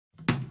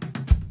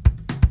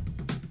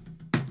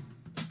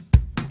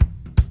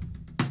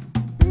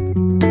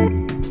Welcome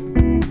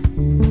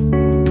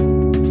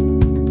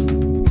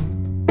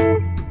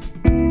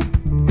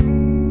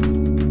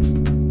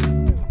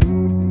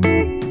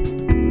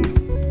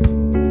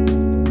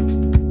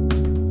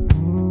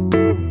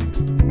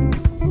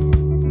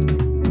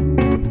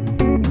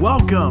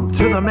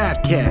to the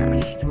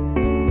Mattcast.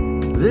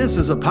 This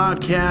is a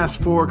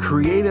podcast for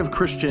creative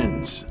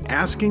Christians,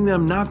 asking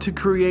them not to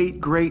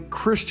create great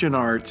Christian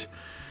art,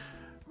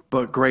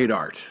 but great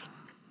art.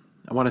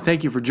 I want to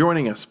thank you for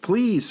joining us.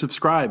 Please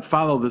subscribe,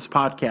 follow this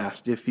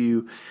podcast if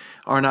you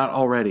are not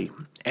already.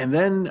 And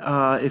then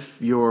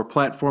if your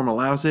platform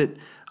allows it,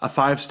 a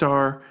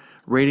 5-star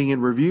rating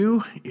and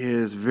review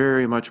is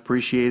very much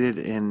appreciated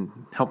and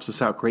helps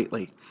us out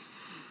greatly.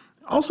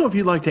 Also, if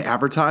you'd like to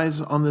advertise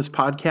on this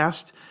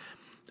podcast,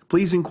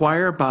 please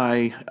inquire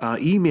by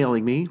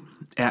emailing me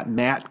at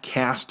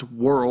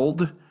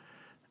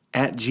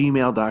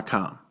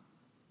mattcastworld@gmail.com.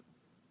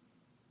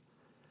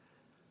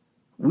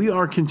 We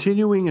are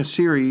continuing a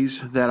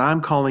series that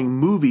I'm calling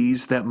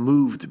Movies That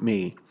Moved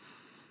Me.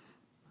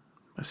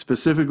 I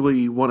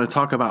specifically want to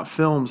talk about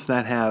films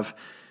that have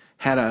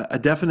had a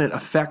definite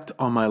effect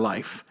on my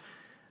life,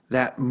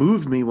 that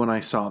moved me when I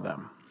saw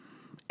them.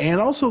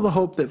 And also the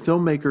hope that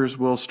filmmakers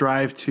will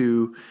strive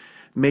to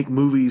make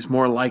movies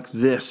more like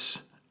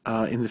this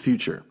in the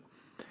future.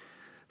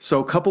 So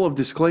a couple of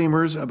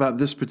disclaimers about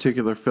this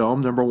particular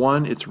film. Number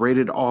one, it's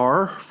rated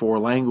R for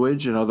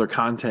language and other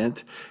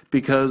content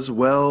because,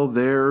 well,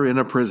 they're in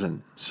a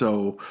prison.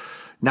 So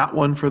not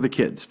one for the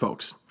kids,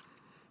 folks.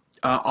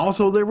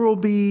 Also, there will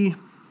be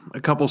a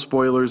couple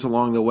spoilers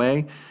along the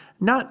way.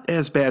 Not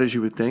as bad as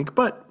you would think,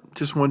 but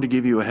just wanted to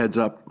give you a heads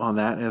up on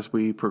that as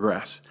we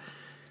progress.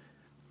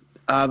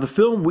 The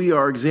film we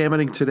are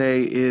examining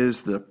today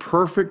is the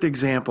perfect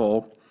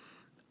example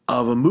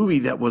of a movie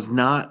that was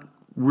not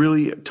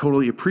really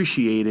totally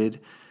appreciated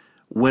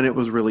when it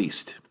was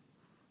released.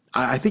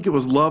 I think it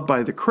was loved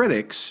by the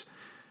critics,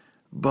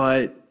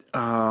 but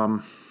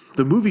the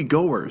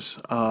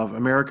moviegoers of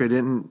America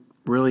didn't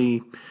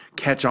really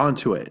catch on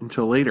to it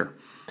until later.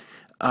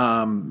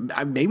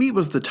 Maybe it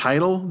was the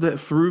title that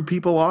threw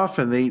people off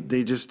and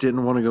they just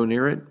didn't want to go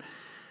near it.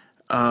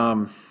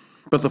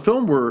 But the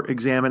film we're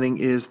examining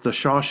is The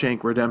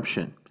Shawshank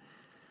Redemption.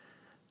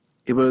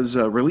 It was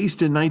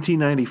released in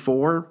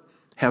 1994,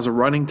 has a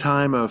running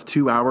time of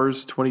 2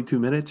 hours, 22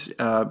 minutes.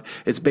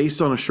 It's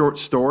based on a short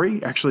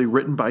story, actually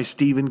written by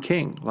Stephen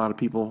King. A lot of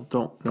people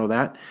don't know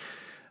that.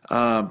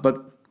 But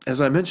as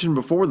I mentioned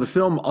before, the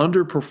film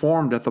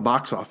underperformed at the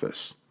box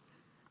office.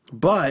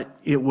 But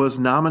it was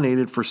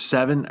nominated for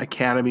 7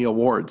 Academy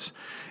Awards,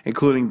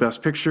 including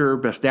Best Picture,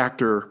 Best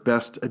Actor,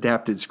 Best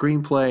Adapted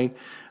Screenplay,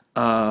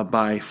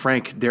 by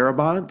Frank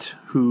Darabont,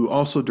 who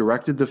also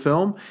directed the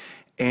film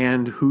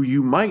and who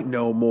you might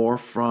know more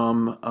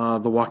from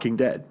The Walking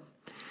Dead.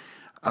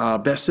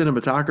 Best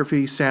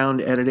cinematography, sound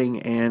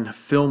editing, and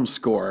film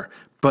score,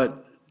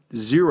 but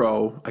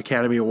 0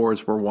 Academy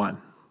Awards were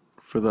won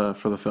for the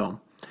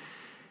film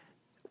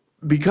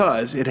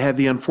because it had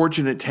the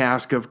unfortunate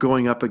task of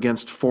going up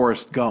against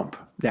Forrest Gump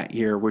that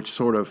year, which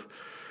sort of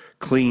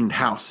cleaned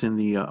house in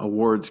the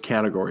awards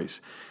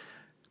categories.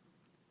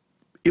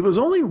 It was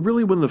only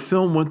really when the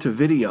film went to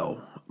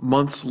video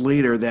months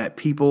later that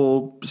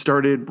people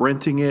started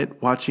renting it,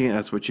 watching it.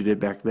 That's what you did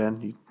back then.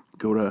 You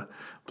go to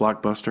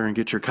Blockbuster and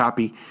get your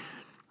copy.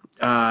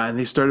 And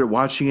they started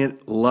watching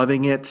it,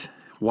 loving it,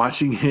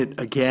 watching it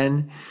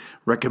again,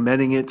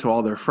 recommending it to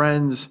all their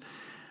friends.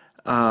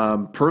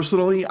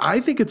 Personally,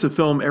 I think it's a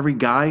film every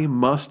guy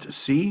must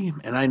see.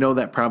 And I know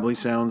that probably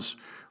sounds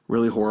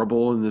really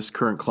horrible in this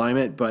current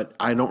climate, but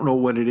I don't know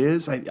what it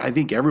is. I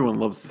think everyone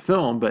loves the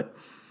film, but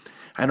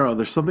I don't know.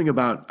 There's something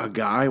about a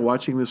guy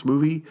watching this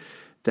movie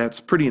that's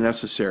pretty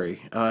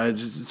necessary.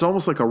 It's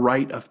almost like a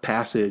rite of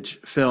passage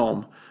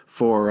film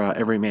for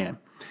every man.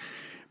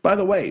 By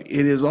the way,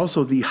 it is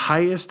also the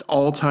highest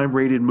all-time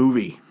rated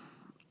movie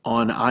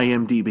on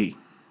IMDb.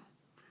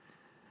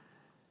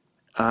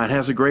 It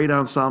has a great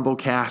ensemble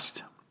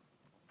cast,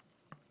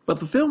 but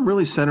the film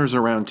really centers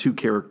around 2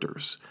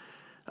 characters,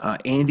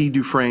 Andy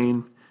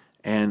Dufresne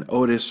and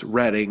Otis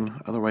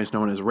Redding, otherwise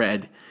known as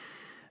Red,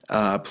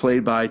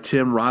 played by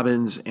Tim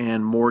Robbins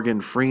and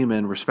Morgan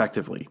Freeman,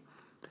 respectively.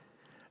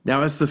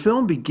 Now, as the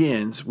film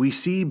begins, we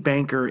see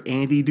banker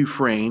Andy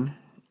Dufresne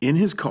in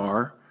his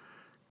car,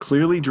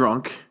 clearly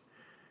drunk,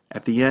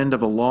 at the end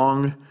of a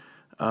long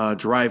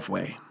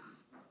driveway.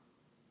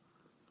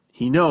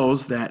 He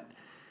knows that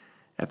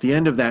at the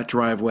end of that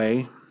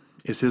driveway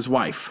is his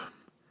wife,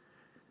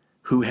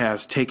 who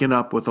has taken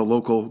up with a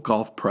local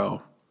golf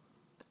pro.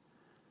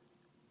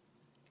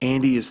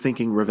 Andy is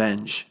thinking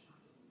revenge.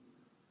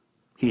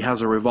 He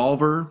has a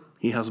revolver,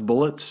 he has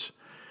bullets,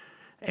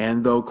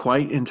 and though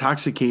quite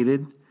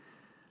intoxicated,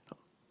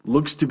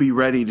 looks to be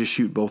ready to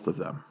shoot both of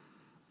them.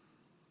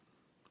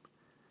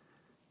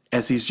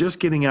 As he's just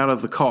getting out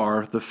of the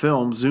car, the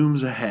film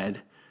zooms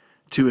ahead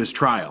to his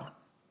trial,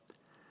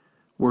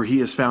 where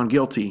he is found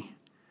guilty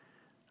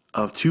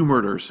of 2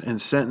 murders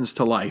and sentenced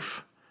to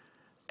life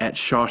at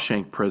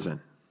Shawshank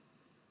Prison.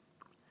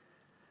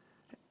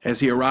 As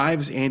he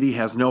arrives, Andy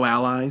has no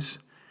allies,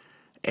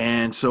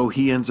 and so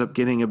he ends up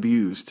getting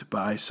abused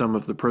by some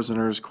of the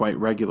prisoners quite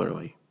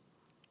regularly.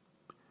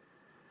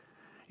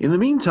 In the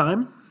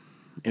meantime,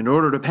 in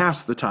order to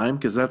pass the time,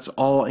 because that's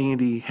all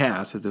Andy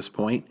has at this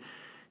point,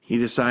 he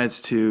decides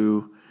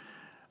to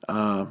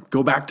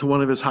go back to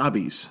one of his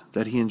hobbies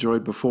that he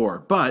enjoyed before.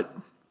 But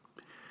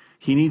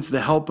he needs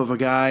the help of a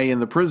guy in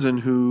the prison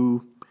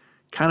who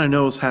kind of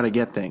knows how to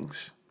get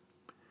things.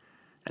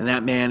 And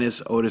that man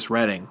is Otis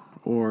Redding,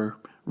 or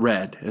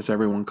Red, as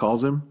everyone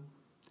calls him.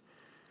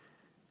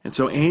 And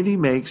so Andy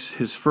makes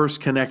his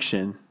first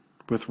connection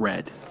with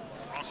Red.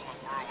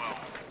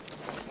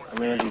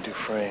 I'm Andy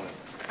Dufresne.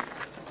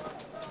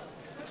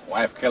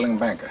 Wife-killing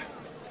banker.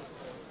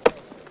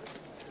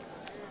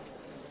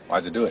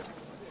 Why'd you do it?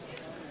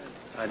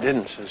 I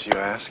didn't, since you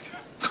ask.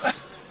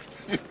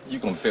 You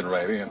gonna fit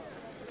right in.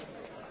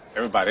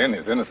 Everybody in here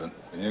is innocent.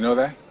 Did you know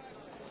that?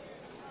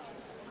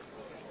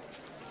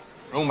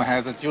 Rumor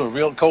has it you're a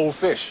real cold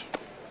fish.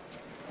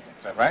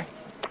 Is that right?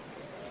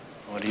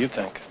 What do you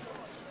think?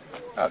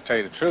 I'll tell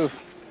you the truth.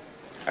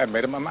 I haven't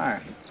made up my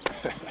mind.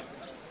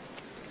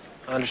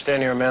 I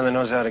understand you're a man that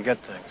knows how to get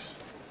things.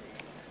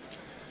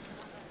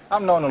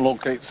 I'm known to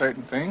locate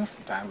certain things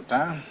from time to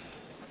time.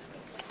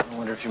 I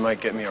wonder if you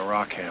might get me a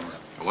rock hammer.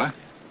 A what?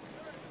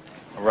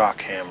 A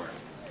rock hammer.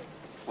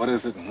 What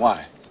is it and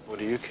why? What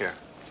do you care?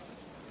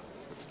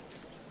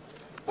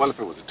 Well, if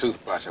it was a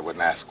toothbrush, I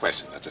wouldn't ask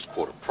questions. I'd just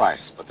quote a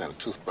price. But then a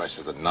toothbrush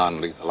is a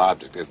non-lethal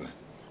object, isn't it?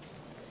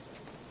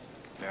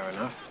 Fair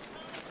enough.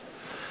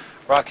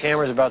 Rock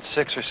hammer is about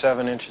 6 or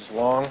 7 inches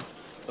long.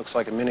 Looks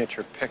like a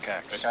miniature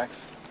pickaxe.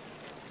 Pickaxe?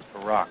 For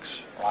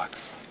rocks.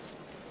 Rocks.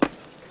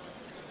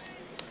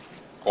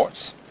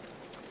 Quartz?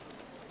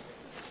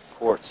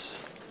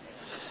 Quartz.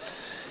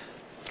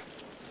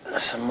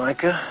 Some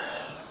mica.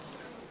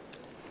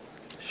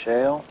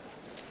 Shale.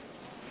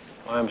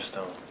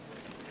 Limestone.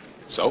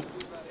 So?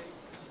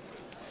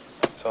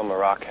 So I'm a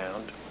rock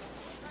hound.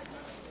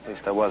 At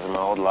least I was in my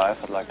old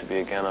life. I'd like to be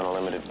again on a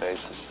limited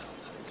basis.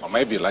 Or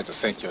maybe you'd like to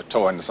sink your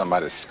toe into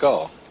somebody's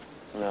skull.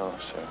 No,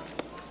 sir.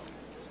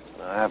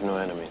 I have no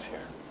enemies here.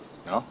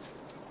 No?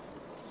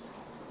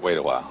 Wait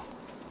a while.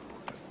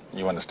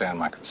 You understand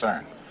my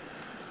concern.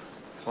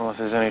 Well, if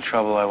there's any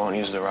trouble, I won't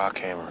use the rock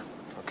hammer,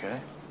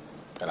 okay?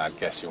 Then I'd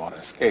guess you want to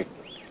escape.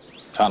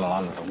 Tunnel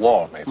under the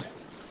wall, maybe.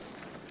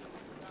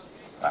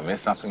 If I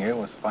missed something here,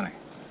 what's funny?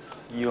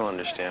 You'll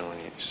understand when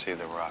you see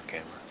the rock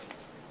hammer.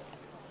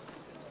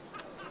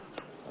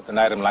 What's an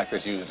item like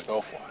this usually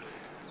go for?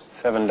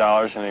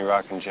 $7 in any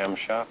rock and gem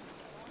shop.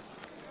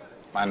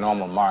 My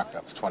normal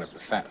markup's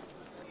 20%.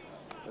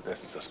 But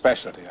this is a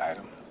specialty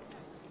item.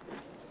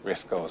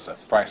 Risk goes up,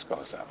 price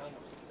goes up.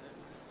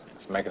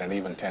 Let's make it an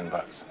even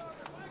 $10.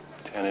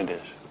 10 it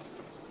is.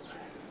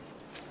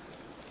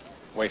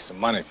 Waste of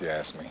money, if you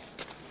ask me.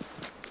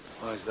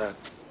 Why is that?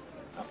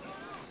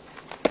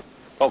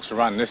 Folks who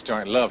run this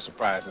joint love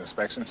surprise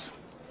inspections.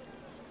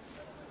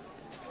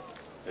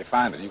 They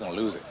find it, you're gonna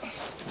lose it.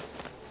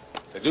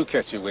 If they do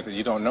catch you with it,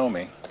 you don't know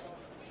me.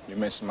 You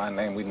mention my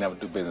name, we'd never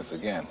do business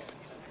again.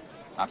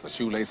 Not for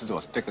shoelaces or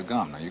a stick of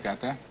gum. Now, you got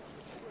that?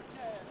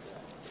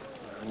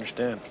 I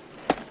understand.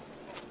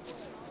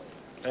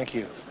 Thank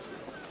you,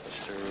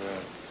 Mr.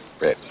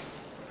 Red.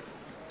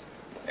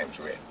 Name's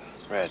Red.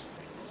 Red.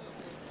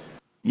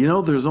 You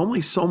know, there's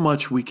only so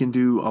much we can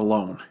do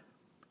alone.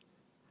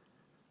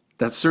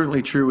 That's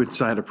certainly true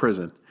inside a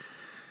prison.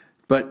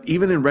 But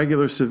even in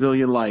regular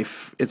civilian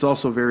life, it's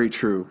also very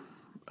true.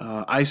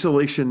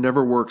 Isolation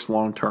never works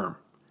long term.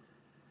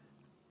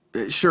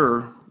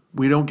 Sure,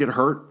 we don't get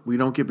hurt, we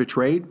don't get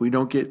betrayed, we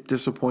don't get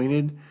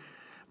disappointed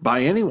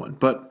by anyone,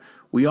 but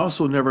we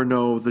also never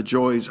know the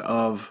joys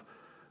of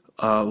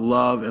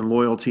love and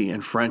loyalty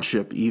and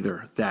friendship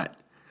either that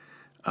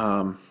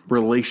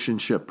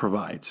relationship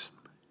provides.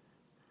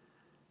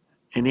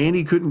 And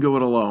Andy couldn't go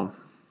it alone.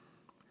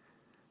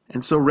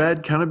 And so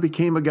Red kind of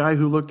became a guy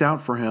who looked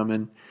out for him,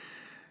 and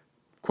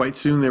quite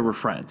soon they were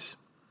friends.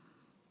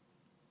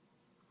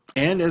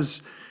 And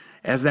as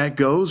that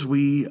goes,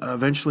 we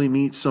eventually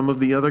meet some of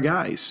the other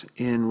guys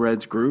in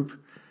Red's group.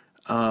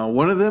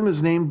 One of them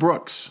is named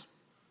Brooks.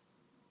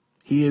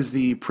 He is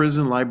the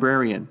prison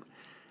librarian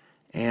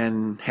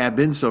and had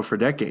been so for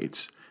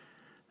decades.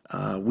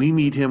 We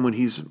meet him when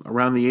he's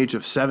around the age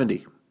of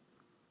 70.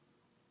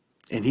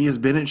 And he has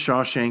been at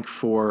Shawshank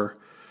for,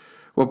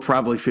 well,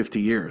 probably 50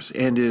 years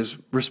and is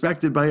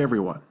respected by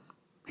everyone.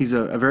 He's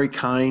a very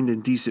kind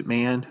and decent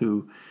man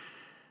who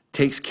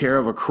takes care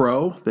of a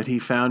crow that he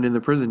found in the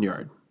prison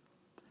yard.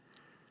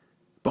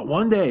 But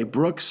one day,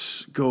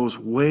 Brooks goes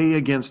way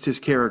against his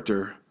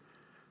character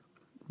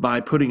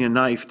by putting a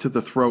knife to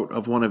the throat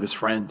of one of his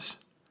friends.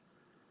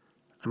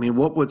 I mean,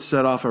 what would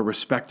set off a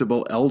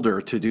respectable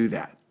elder to do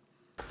that?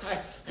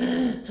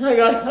 I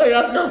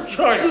got no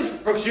choice.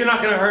 Brooks, you're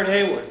not going to hurt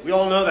Haywood. We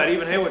all know that.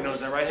 Even Haywood knows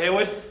that, right,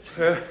 Haywood?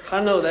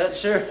 I know that,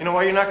 sir. You know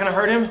why you're not going to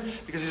hurt him?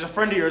 Because he's a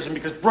friend of yours and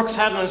because Brooks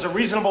Hadlin is a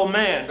reasonable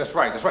man. That's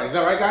right. Is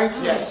that right, guys?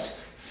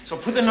 Yes. So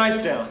put the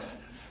knife down.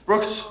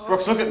 Brooks,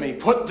 look at me.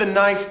 Put the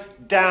knife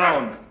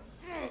down.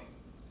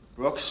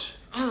 Brooks,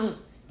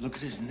 look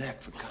at his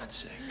neck, for God's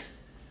sake.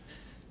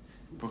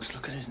 Brooks,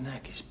 look at his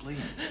neck. He's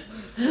bleeding.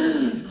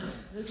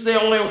 It's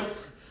the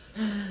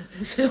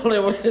only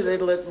way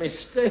they'd let me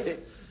stay.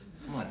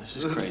 Come on, this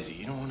is crazy.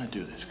 You don't want to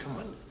do this. Come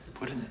on.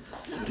 Put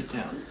it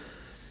down.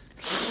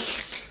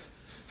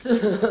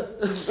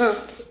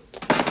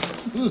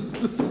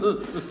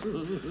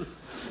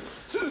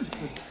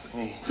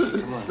 Hey,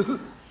 come on.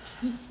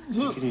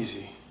 Take it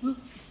easy.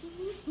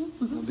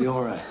 It'll be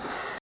all right.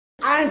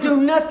 I didn't do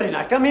nothing.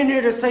 I come in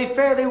here to say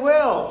fare thee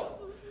well.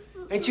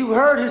 Ain't you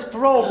heard his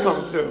parole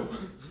come through?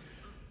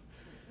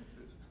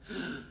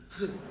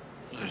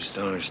 I just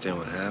don't understand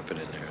what happened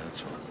in there,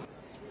 that's all.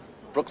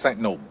 Brooks ain't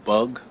no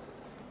bug.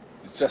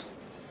 It's just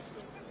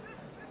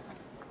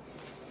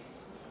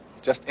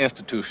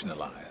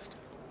institutionalized.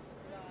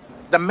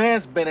 The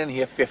man's been in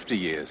here 50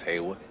 years,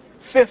 Haywood.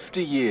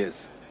 50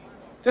 years.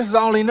 This is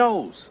all he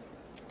knows.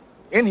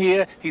 In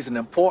here, he's an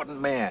important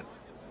man.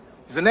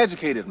 He's an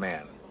educated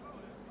man.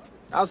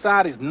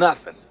 Outside, he's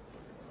nothing.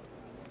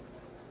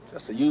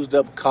 Just a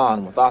used-up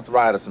con with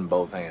arthritis in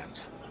both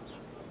hands.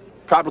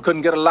 Probably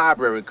couldn't get a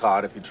library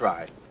card if he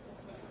tried.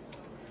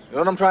 You know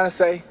what I'm trying to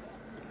say?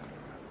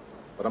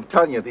 But I'm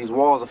telling you, these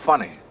walls are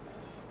funny.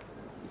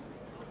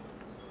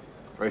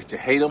 First you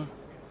hate them,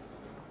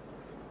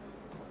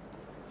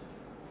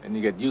 then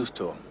you get used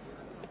to them.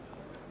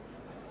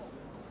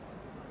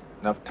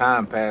 Enough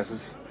time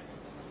passes,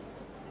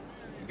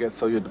 you get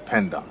so you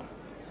depend on them.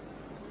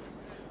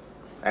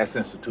 That's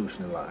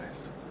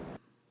institutionalized.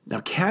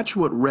 Now catch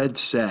what Red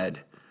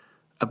said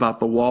about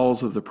the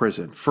walls of the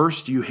prison.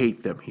 First you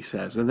hate them, he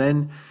says, and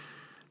then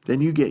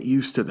you get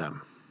used to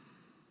them.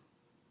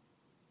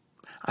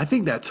 I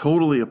think that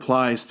totally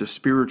applies to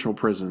spiritual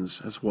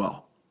prisons as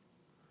well.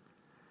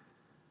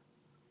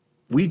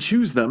 We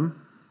choose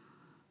them.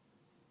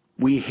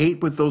 We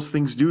hate what those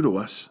things do to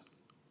us.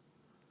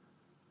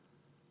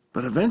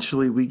 But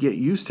eventually we get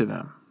used to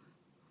them.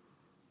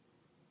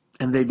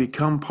 And they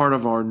become part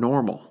of our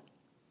normal.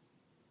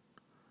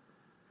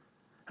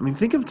 I mean,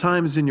 think of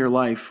times in your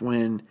life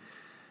when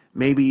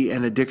maybe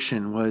an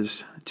addiction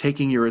was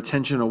taking your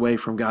attention away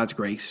from God's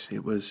grace.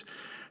 It was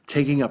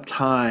taking up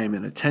time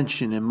and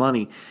attention and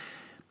money.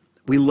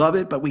 We love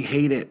it, but we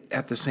hate it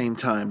at the same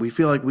time. We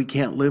feel like we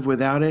can't live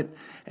without it,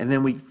 and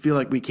then we feel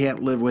like we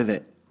can't live with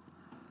it.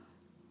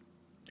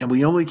 And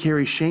we only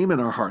carry shame in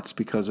our hearts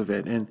because of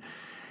it, and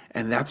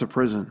that's a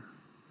prison.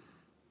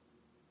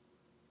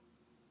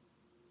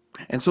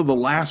 And so the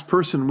last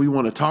person we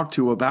want to talk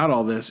to about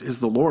all this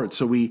is the Lord.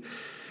 So we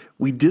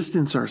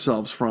distance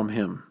ourselves from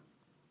him.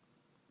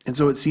 And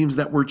so it seems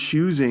that we're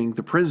choosing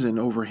the prison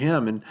over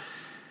him, and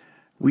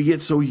we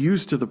get so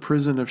used to the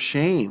prison of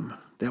shame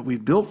that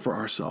we've built for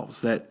ourselves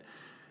that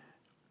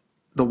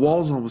the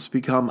walls almost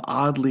become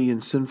oddly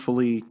and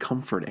sinfully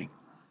comforting.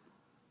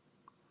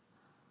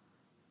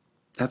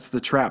 That's the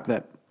trap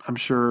that I'm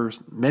sure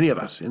many of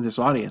us in this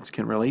audience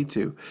can relate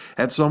to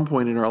at some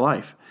point in our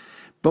life.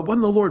 But when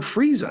the Lord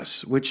frees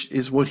us, which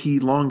is what he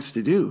longs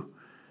to do,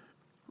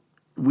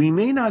 we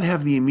may not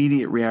have the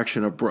immediate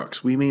reaction of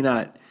Brooks. We may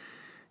not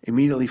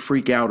immediately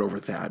freak out over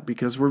that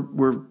because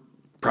we're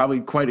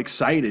probably quite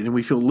excited and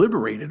we feel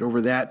liberated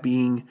over that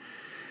being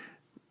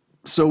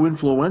so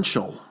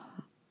influential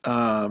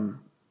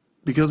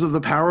because of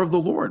the power of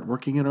the Lord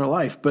working in our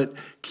life. But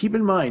keep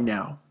in mind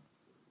now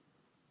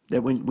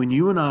that when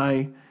you and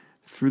I,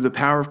 through the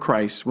power of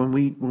Christ, when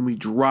we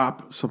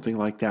drop something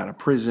like that, a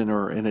prison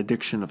or an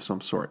addiction of some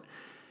sort,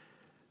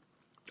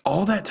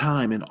 all that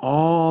time and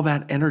all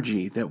that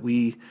energy that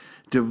we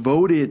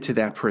devoted to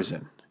that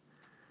prison,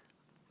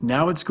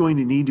 now it's going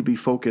to need to be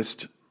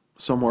focused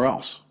somewhere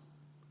else.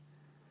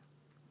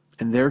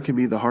 And there can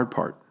be the hard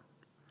part.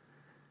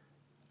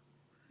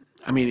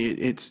 I mean,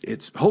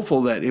 it's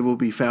hopeful that it will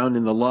be found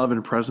in the love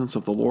and presence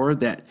of the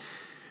Lord, that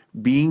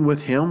being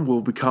with him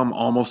will become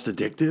almost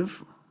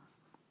addictive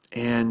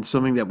and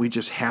something that we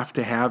just have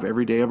to have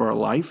every day of our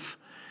life.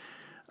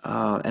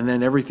 And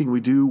then everything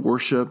we do,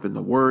 worship and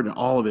the word and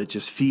all of it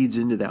just feeds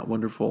into that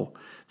wonderful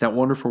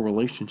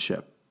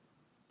relationship.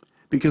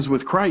 Because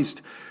with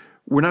Christ,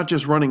 we're not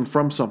just running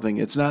from something.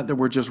 It's not that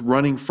we're just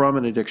running from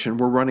an addiction.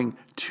 We're running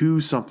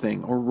to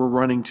something, or we're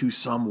running to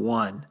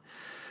someone.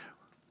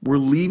 We're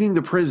leaving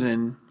the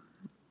prison,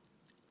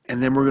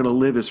 and then we're going to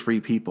live as free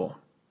people.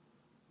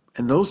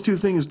 And those two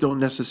things don't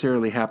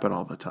necessarily happen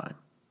all the time.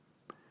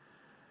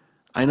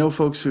 I know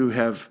folks who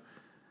have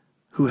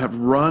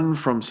run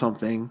from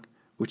something,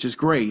 which is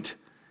great,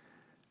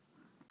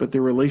 but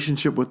their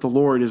relationship with the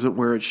Lord isn't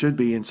where it should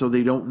be, and so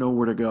they don't know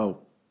where to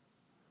go.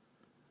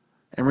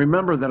 And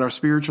remember that our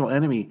spiritual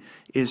enemy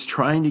is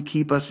trying to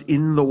keep us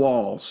in the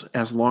walls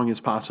as long as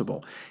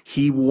possible.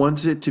 He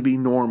wants it to be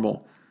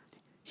normal.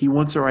 He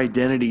wants our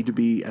identity to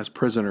be as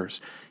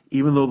prisoners,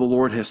 even though the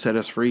Lord has set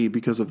us free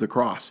because of the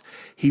cross.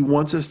 He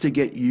wants us to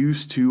get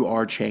used to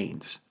our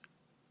chains.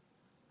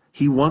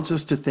 He wants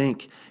us to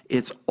think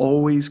it's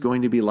always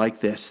going to be like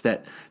this,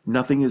 that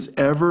nothing is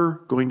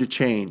ever going to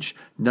change.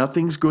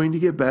 Nothing's going to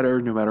get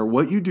better. No matter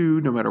what you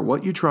do, no matter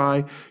what you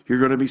try, you're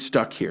going to be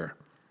stuck here.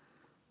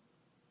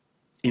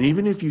 And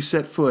even if you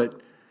set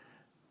foot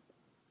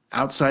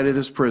outside of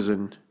this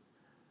prison,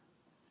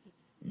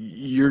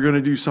 you're going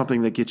to do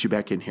something that gets you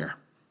back in here.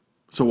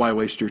 So why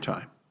waste your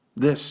time?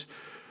 This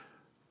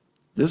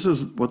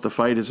is what the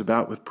fight is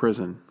about with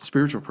prison,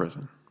 spiritual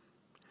prison.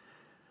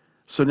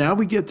 So now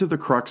we get to the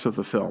crux of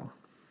the film.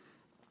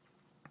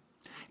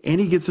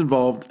 Andy gets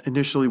involved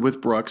initially with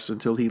Brooks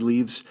until he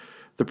leaves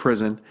the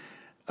prison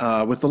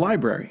with the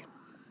library.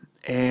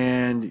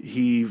 And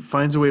he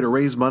finds a way to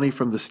raise money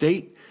from the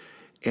state,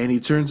 and he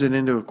turns it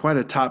into quite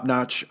a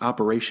top-notch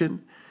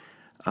operation.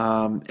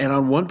 And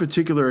on one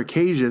particular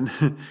occasion,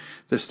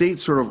 the state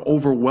sort of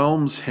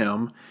overwhelms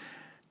him,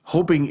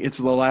 hoping it's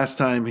the last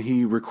time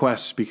he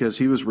requests, because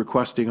he was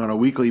requesting on a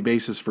weekly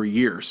basis for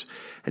years.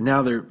 And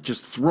now they're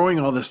just throwing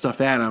all this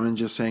stuff at him and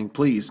just saying,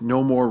 please,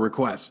 no more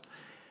requests.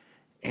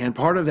 And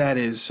part of that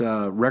is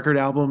record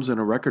albums and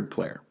a record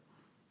player.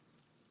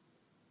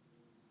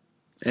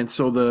 And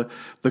so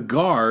the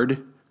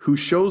guard who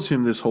shows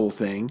him this whole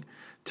thing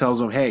tells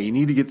him, hey, you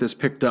need to get this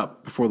picked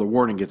up before the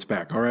warden gets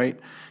back, all right?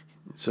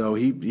 So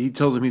he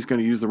tells him he's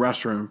going to use the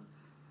restroom,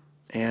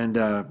 and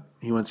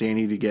he wants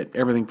Andy to get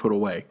everything put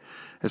away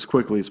as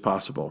quickly as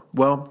possible.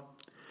 Well,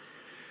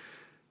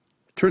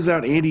 turns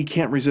out Andy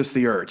can't resist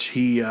the urge.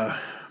 He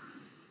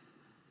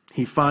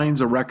finds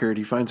a record.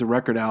 He finds a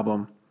record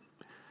album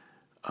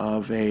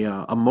of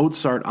a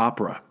Mozart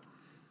opera.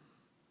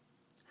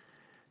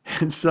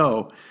 And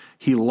so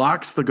he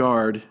locks the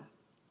guard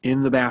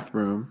in the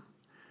bathroom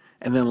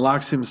and then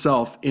locks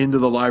himself into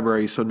the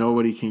library so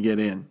nobody can get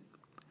in.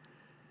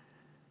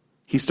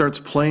 He starts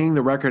playing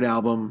the record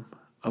album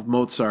of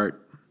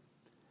Mozart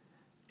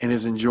and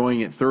is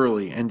enjoying it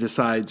thoroughly and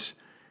decides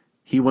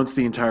he wants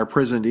the entire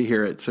prison to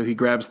hear it. So he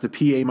grabs the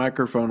PA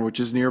microphone, which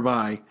is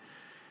nearby,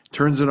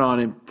 turns it on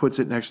and puts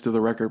it next to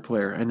the record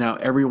player. And now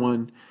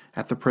everyone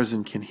at the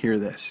prison can hear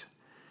this.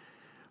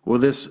 Well,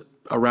 this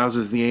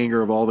arouses the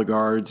anger of all the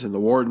guards and the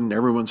warden.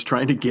 Everyone's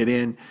trying to get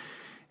in,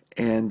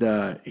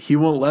 and he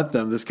won't let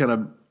them. This kind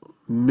of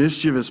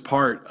mischievous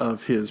part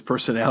of his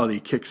personality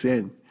kicks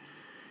in.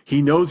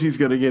 He knows he's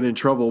going to get in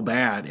trouble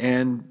bad,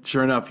 and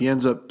sure enough, he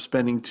ends up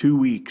spending 2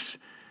 weeks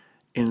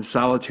in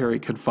solitary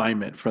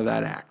confinement for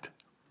that act.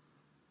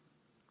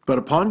 But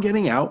upon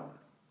getting out,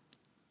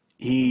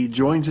 he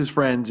joins his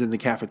friends in the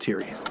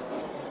cafeteria.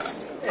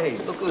 Hey,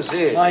 look who's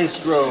here.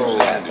 Maestro.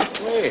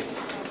 Hey.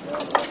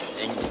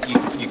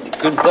 And you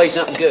couldn't play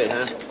something good,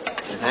 huh?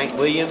 Hank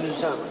Williams or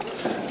something?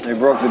 They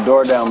broke the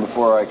door down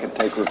before I could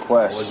take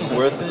requests. Was it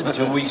worth it?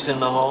 2 weeks in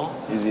the hall?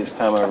 Easiest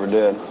time I ever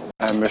did.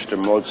 I had Mr.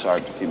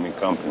 Mozart to keep me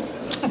company.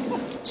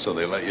 So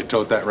they let you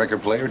tote that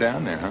record player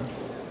down there, huh?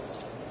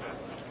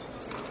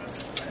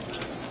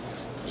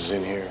 It was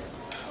in here.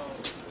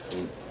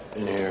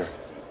 In here.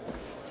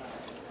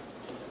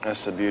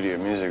 That's the beauty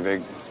of music.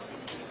 They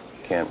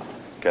can't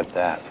get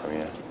that from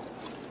you.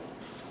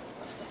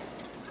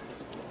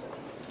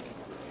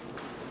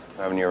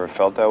 Haven't you ever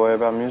felt that way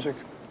about music?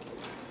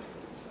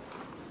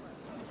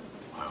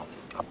 Well,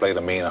 I played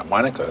a mean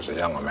harmonica as a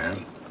younger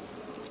man.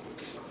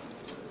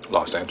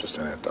 Lost interest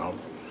in it, though.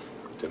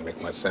 Didn't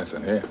make much sense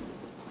in here.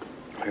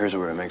 Here's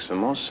where it makes the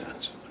most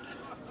sense.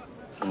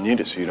 You need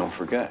it so you don't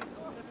forget.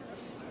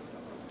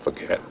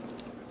 Forget.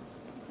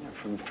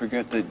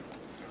 Forget that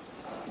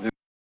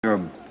there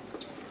are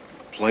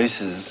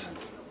places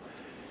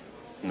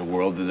in the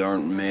world that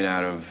aren't made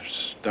out of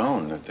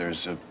stone, that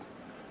there's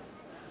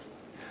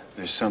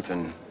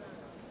something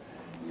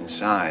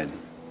inside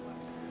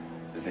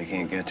that they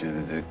can't get to,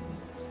 that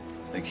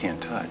they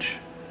can't touch.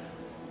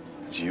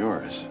 It's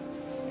yours.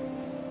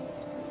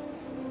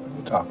 What are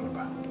you talking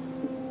about?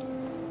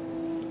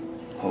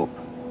 Hope.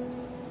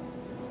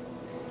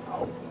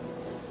 Hope.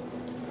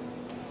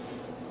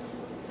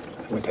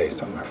 Let me tell you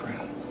something, my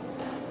friend.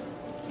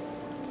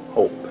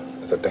 Hope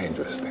is a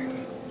dangerous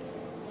thing.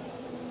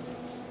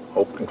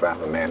 Hope can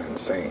drive a man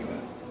insane.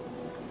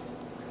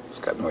 It's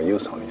got no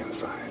use on the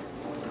inside.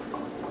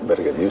 You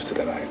better get used to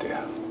that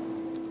idea.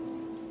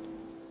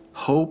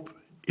 Hope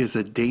is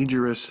a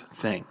dangerous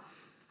thing.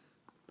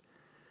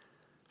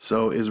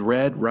 So is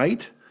Red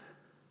right?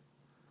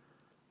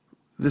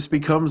 This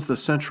becomes the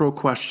central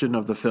question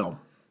of the film.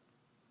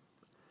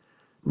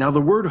 Now,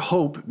 the word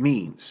hope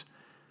means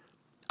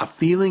a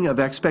feeling of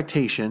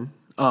expectation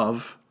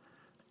of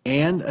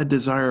and a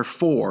desire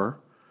for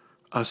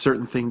a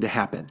certain thing to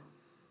happen.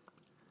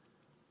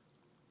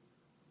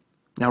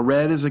 Now,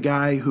 Red is a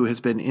guy who has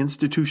been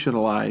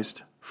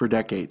institutionalized for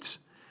decades.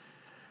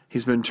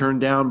 He's been turned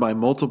down by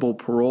multiple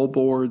parole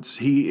boards.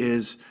 He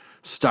is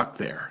stuck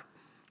there.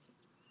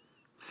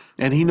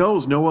 And he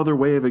knows no other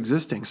way of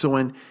existing. So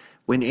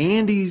when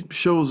Andy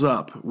shows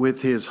up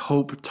with his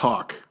hope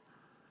talk,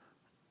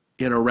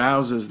 it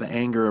arouses the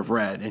anger of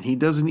Red, and he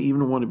doesn't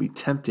even want to be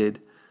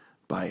tempted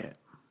by it.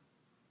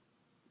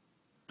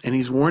 And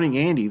he's warning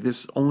Andy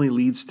this only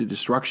leads to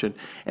destruction.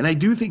 And I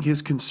do think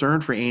his concern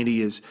for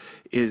Andy is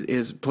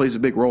plays a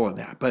big role in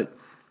that. But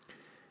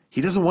he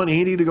doesn't want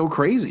Andy to go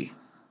crazy,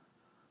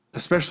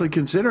 especially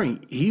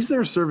considering he's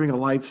there serving a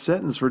life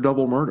sentence for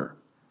double murder.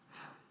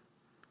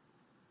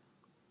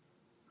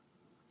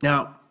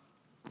 Now,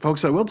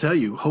 folks, I will tell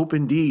you, hope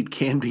indeed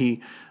can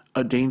be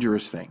a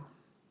dangerous thing.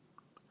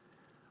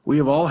 We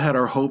have all had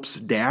our hopes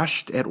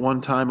dashed at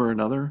one time or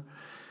another.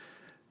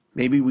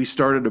 Maybe we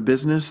started a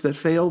business that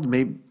failed.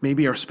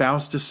 Maybe our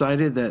spouse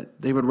decided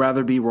that they would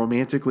rather be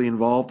romantically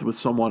involved with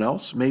someone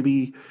else.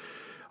 Maybe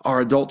our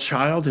adult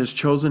child has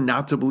chosen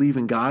not to believe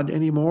in God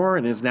anymore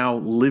and is now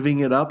living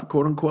it up,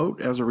 quote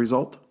unquote, as a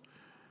result.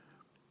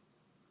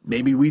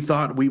 Maybe we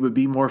thought we would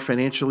be more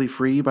financially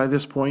free by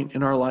this point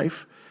in our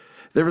life.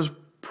 There was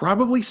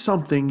probably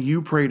something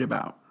you prayed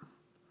about,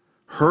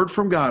 heard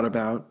from God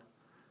about,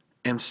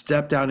 and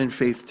stepped out in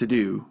faith to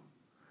do,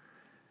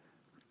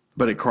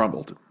 but it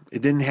crumbled.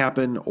 It didn't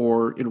happen,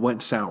 or it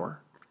went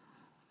sour.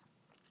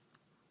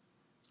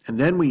 And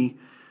then we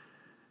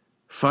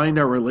find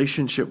our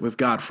relationship with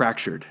God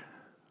fractured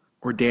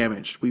or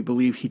damaged. We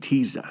believe he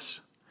teased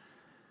us.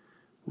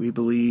 We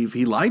believe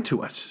he lied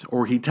to us,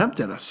 or he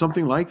tempted us,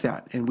 something like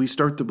that. And we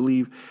start to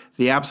believe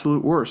the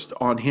absolute worst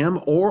on him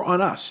or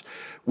on us.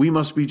 We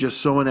must be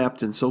just so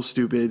inept and so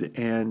stupid,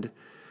 and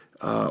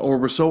or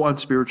we're so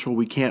unspiritual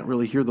we can't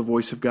really hear the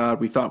voice of God.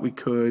 We thought we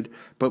could,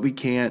 but we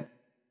can't.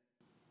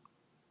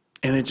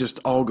 And it just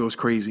all goes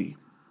crazy.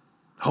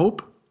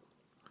 Hope?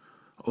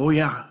 Oh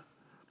yeah,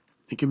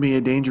 it can be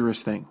a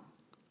dangerous thing.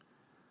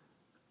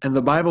 And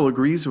the Bible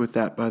agrees with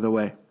that, by the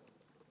way.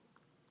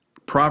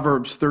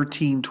 Proverbs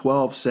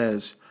 13:12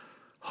 says,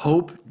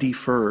 hope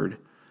deferred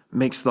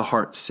makes the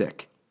heart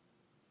sick.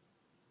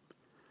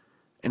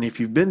 And if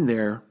you've been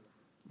there,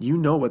 you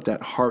know what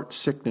that heart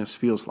sickness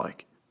feels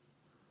like.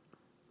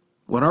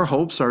 When our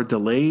hopes are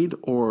delayed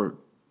or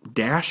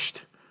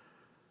dashed,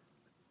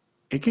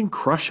 it can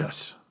crush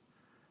us.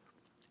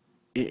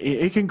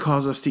 It can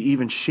cause us to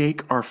even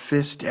shake our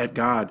fist at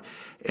God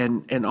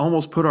and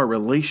almost put our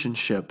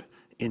relationship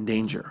in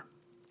danger.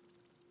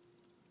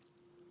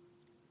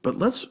 But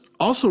let's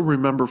also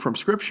remember from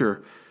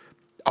Scripture,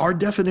 our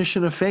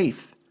definition of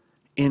faith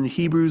in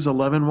Hebrews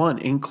 11:1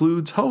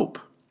 includes hope.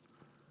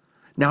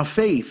 Now,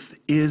 faith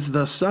is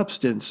the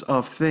substance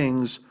of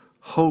things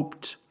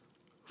hoped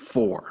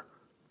for.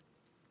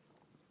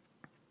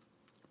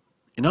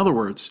 In other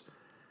words,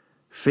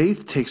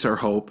 faith takes our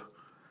hope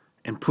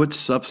and puts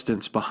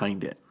substance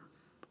behind it.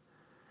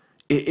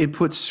 It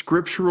puts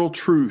scriptural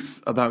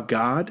truth about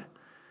God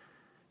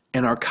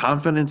and our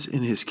confidence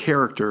in his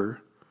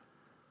character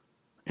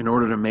in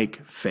order to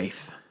make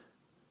faith.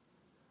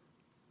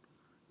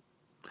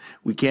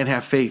 We can't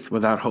have faith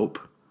without hope.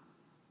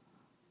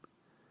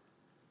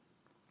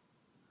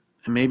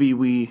 And maybe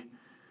we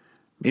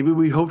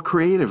hope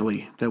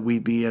creatively that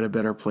we'd be at a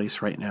better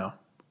place right now.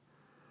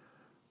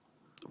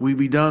 We'd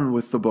be done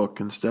with the book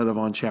instead of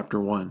on chapter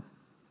 1.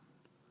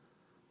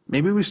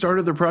 Maybe we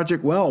started the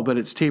project well, but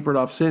it's tapered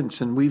off since,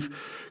 and we've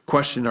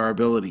questioned our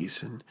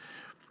abilities. And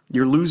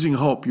you're losing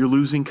hope. You're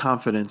losing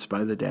confidence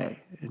by the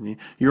day. And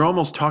you're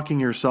almost talking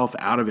yourself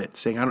out of it,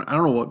 saying, I don't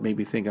know what made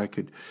me think I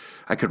could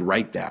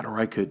write that, or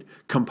I could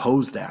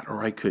compose that,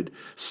 or I could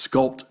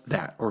sculpt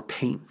that, or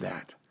paint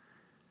that.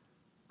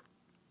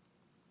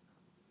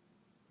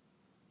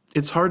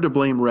 It's hard to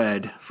blame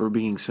Red for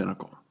being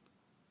cynical.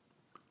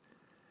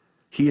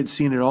 He had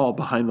seen it all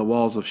behind the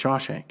walls of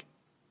Shawshank.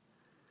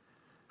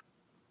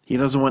 He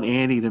doesn't want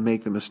Andy to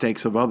make the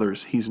mistakes of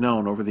others he's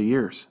known over the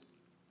years.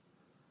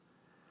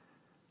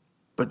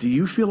 But do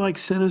you feel like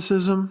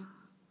cynicism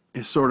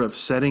is sort of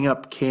setting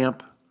up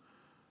camp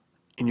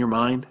in your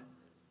mind?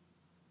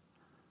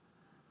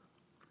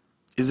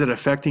 Is it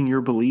affecting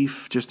your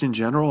belief just in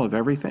general of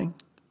everything?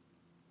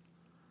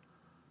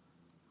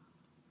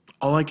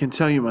 All I can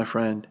tell you, my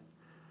friend,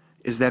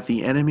 is that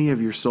the enemy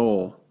of your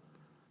soul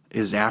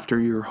is after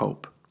your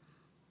hope.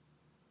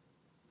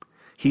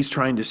 He's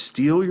trying to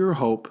steal your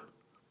hope,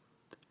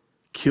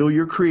 kill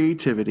your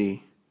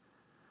creativity,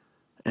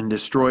 and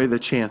destroy the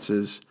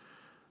chances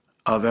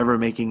of ever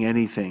making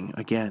anything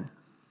again.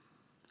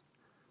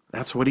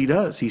 That's what he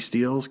does. He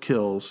steals,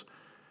 kills,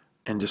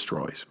 and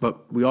destroys.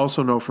 But we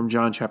also know from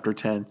John chapter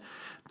 10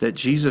 that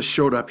Jesus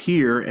showed up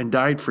here and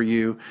died for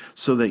you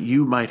so that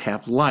you might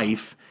have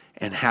life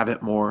and have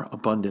it more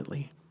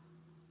abundantly.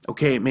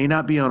 Okay, it may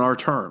not be on our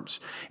terms.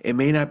 It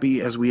may not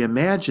be as we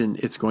imagine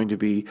it's going to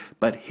be,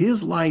 but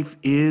his life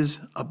is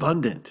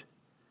abundant.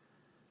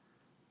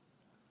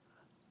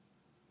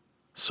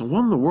 So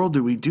what in the world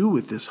do we do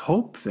with this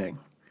hope thing?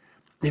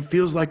 It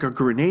feels like a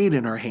grenade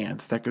in our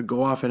hands that could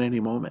go off at any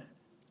moment.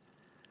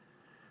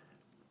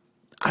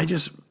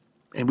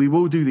 And we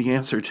will do the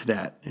answer to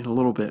that in a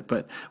little bit,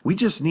 but we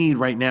just need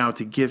right now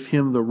to give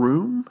him the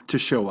room to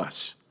show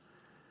us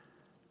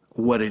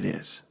what it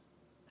is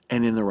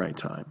and in the right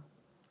time.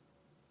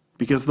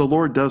 Because the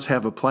Lord does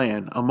have a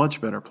plan, a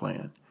much better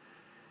plan.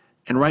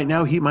 And right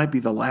now he might be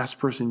the last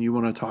person you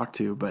want to talk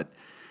to, but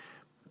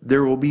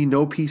there will be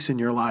no peace in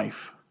your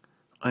life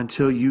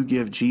until you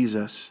give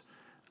Jesus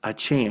a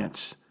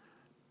chance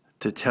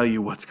to tell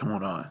you what's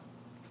going on.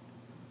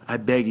 I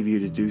beg of you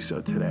to do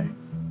so today.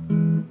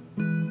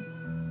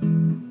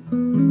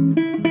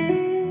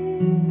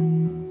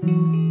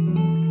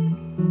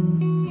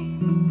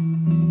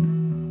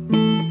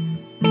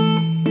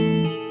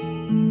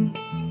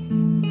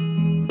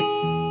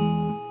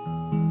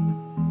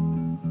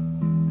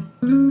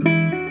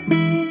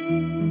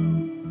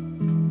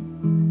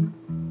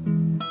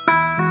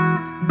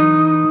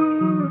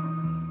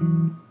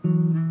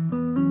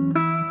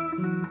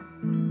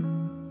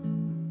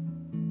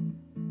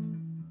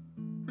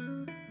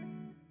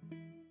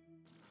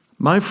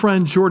 My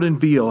friend Jordan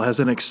Beal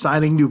has an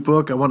exciting new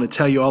book I want to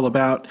tell you all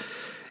about.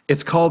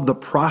 It's called The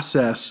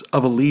Process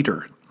of a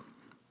Leader.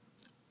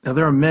 Now,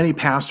 there are many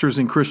pastors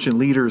and Christian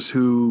leaders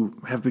who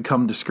have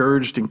become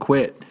discouraged and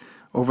quit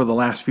over the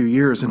last few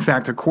years. In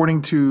fact,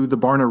 according to the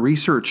Barna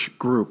Research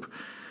Group,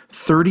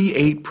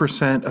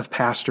 38% of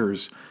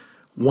pastors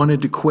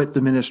wanted to quit the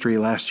ministry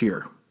last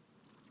year.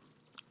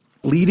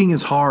 Leading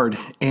is hard,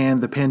 and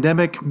the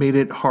pandemic made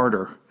it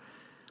harder.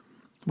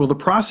 Well, The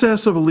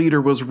Process of a Leader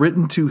was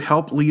written to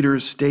help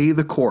leaders stay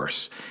the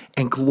course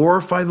and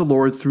glorify the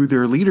Lord through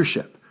their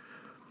leadership.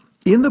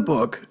 In the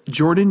book,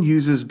 Jordan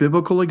uses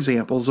biblical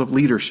examples of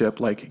leadership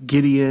like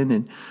Gideon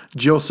and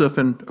Joseph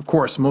and, of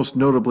course, most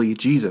notably,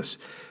 Jesus.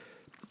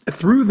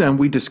 Through them,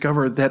 we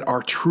discover that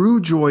our true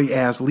joy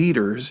as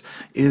leaders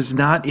is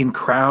not in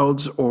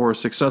crowds or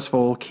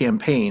successful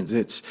campaigns.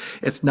 It's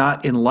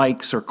not in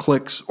likes or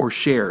clicks or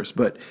shares,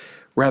 but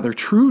rather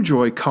true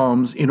joy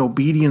comes in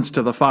obedience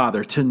to the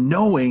Father, to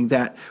knowing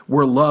that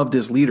we're loved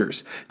as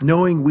leaders,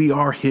 knowing we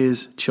are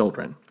His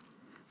children.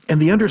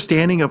 And the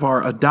understanding of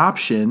our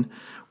adoption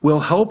will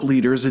help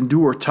leaders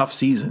endure tough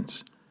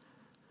seasons.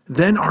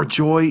 Then our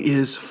joy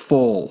is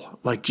full,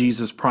 like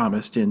Jesus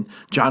promised in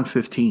John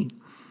 15.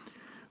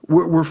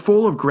 We're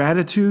full of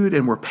gratitude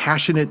and we're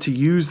passionate to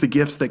use the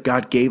gifts that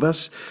God gave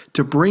us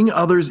to bring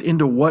others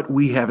into what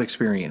we have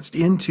experienced,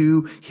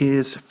 into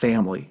His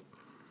family.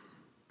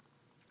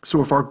 So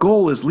if our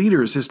goal as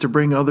leaders is to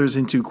bring others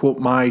into, quote,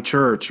 my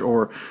church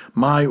or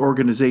my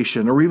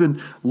organization, or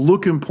even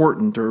look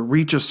important or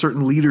reach a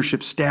certain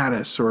leadership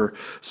status or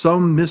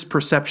some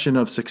misperception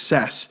of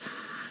success,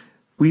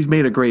 we've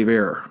made a grave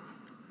error.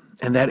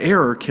 And that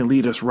error can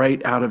lead us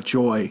right out of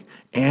joy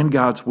and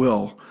God's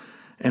will,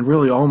 and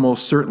really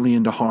almost certainly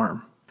into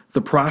harm.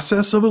 The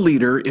Process of a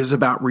Leader is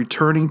about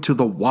returning to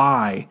the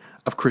why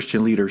of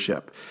Christian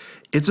leadership.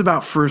 It's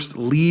about first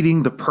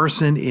leading the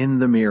person in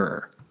the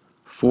mirror.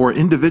 For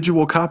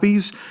individual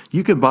copies,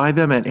 you can buy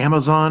them at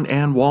Amazon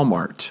and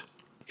Walmart.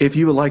 If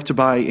you would like to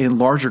buy in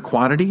larger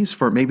quantities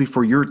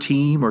for your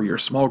team or your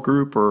small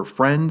group or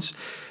friends,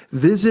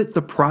 visit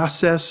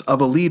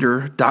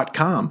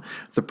theprocessofaleader.com.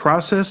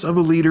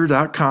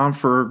 Theprocessofaleader.com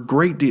for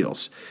great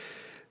deals.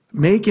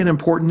 Make an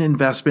important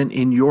investment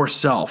in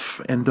yourself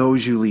and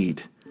those you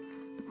lead.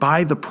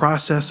 Buy The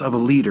Process of a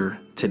Leader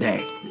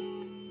today.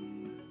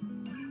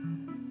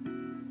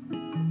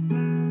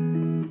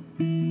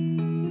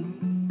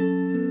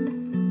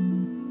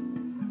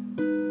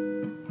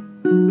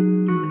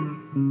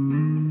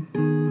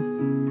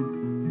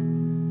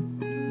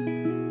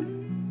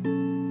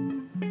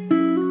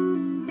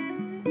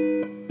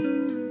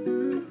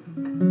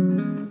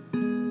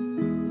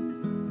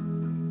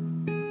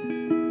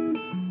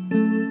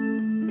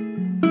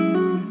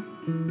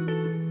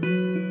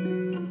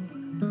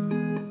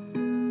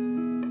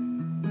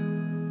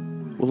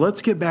 Well,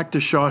 let's get back to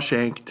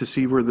Shawshank to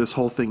see where this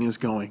whole thing is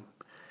going.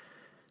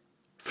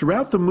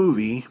 Throughout the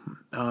movie,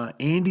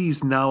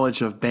 Andy's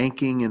knowledge of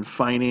banking and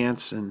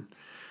finance and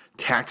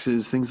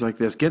taxes, things like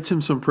this, gets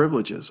him some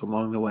privileges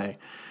along the way.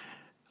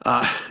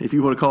 If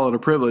you want to call it a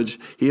privilege,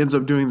 he ends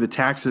up doing the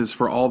taxes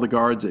for all the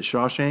guards at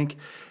Shawshank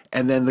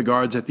and then the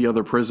guards at the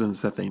other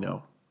prisons that they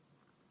know.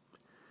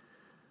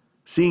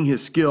 Seeing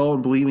his skill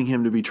and believing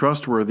him to be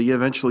trustworthy,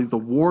 eventually the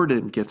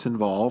warden gets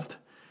involved.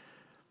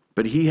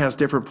 But he has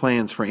different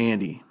plans for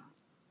Andy.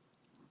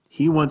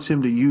 He wants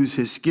him to use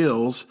his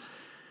skills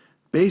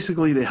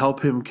basically to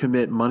help him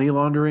commit money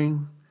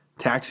laundering,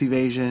 tax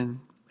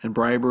evasion, and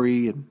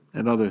bribery,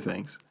 and other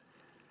things.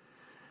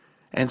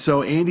 And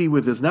so Andy,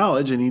 with his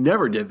knowledge, and he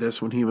never did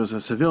this when he was a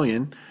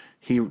civilian,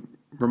 he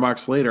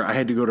remarks later, I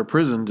had to go to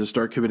prison to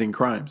start committing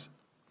crimes.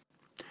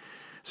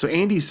 So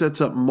Andy sets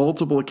up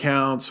multiple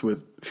accounts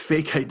with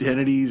fake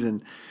identities,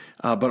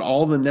 but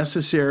all the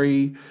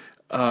necessary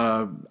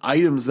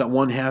items that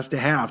one has to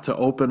have to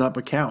open up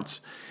accounts,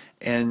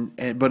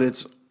 but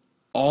it's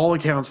all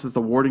accounts that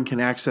the warden can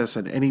access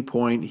at any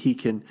point. He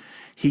can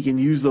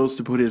use those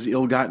to put his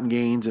ill-gotten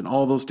gains in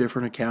all those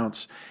different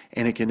accounts,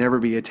 and it can never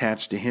be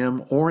attached to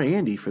him or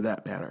Andy for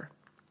that matter.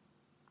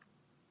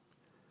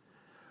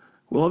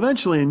 Well,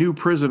 eventually a new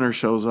prisoner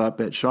shows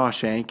up at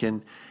Shawshank,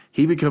 and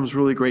he becomes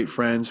really great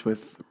friends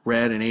with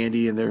Red and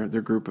Andy and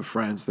their group of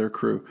friends, their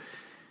crew.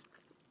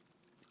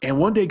 And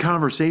one day,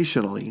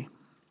 conversationally,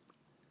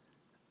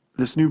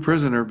 this new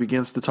prisoner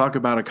begins to talk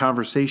about a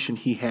conversation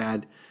he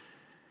had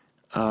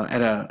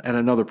at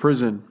another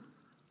prison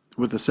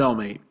with a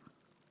cellmate.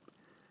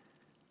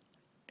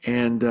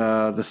 And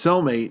the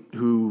cellmate,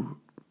 who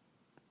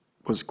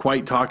was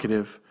quite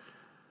talkative,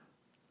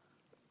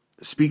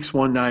 speaks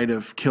one night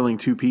of killing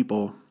two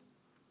people,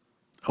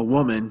 a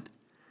woman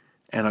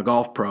and a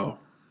golf pro,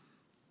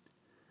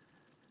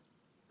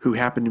 who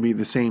happened to be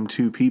the same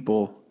two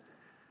people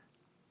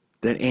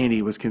that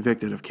Andy was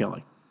convicted of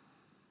killing.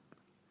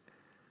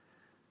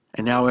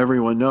 And now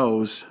everyone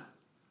knows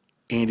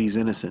Andy's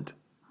innocent.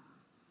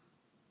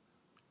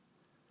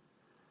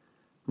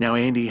 Now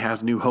Andy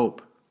has new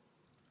hope.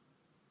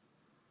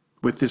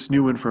 With this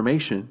new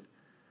information,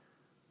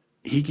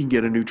 he can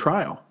get a new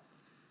trial.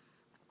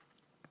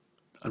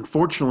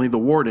 Unfortunately, the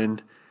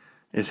warden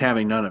is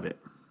having none of it,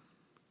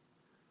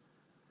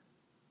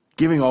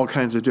 giving all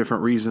kinds of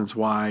different reasons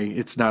why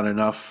it's not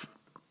enough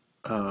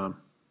to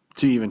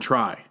even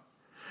try.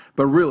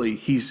 But really,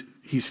 he's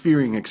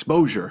fearing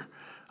exposure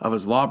of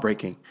his law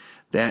breaking,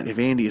 that if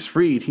Andy is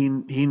freed,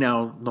 he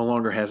now no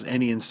longer has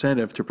any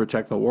incentive to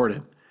protect the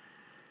warden.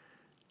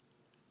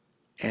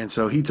 And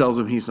so he tells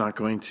him he's not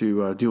going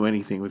to do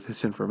anything with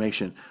this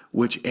information,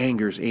 which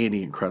angers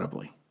Andy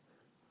incredibly.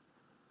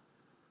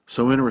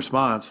 So in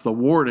response, the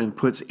warden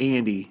puts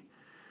Andy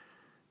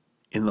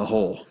in the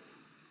hole,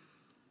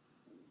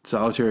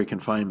 solitary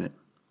confinement,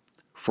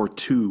 for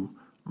 2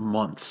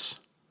 months,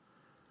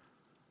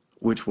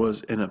 which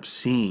was an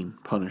obscene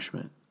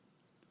punishment.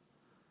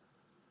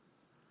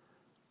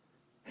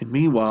 And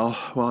meanwhile,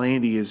 while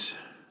Andy is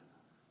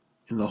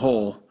in the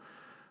hole,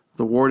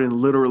 the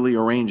warden literally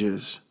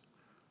arranges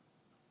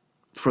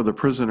for the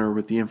prisoner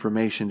with the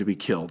information to be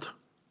killed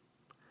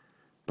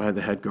by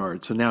the head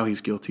guard. So now he's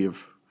guilty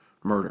of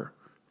murder.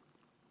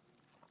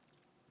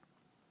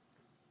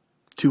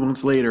 2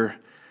 months later,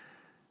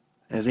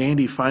 as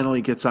Andy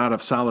finally gets out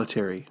of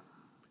solitary,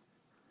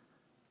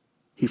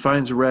 he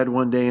finds Red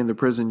one day in the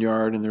prison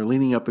yard, and they're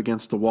leaning up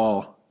against a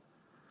wall.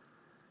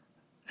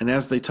 And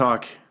as they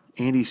talk,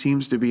 Andy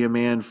seems to be a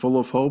man full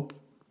of hope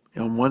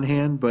on one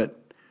hand,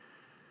 but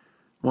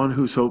one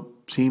whose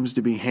hope seems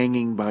to be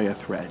hanging by a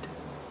thread.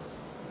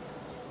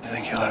 You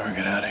think you'll ever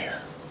get out of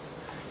here?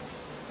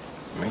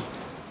 Me?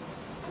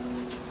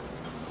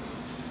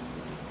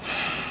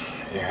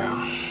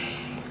 Yeah.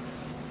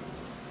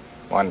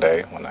 One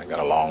day, when I got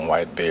a long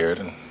white beard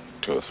and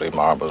 2 or 3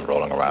 marbles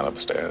rolling around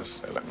upstairs,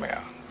 they let me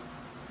out.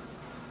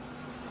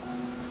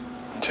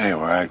 I'll tell you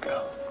where I'd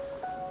go.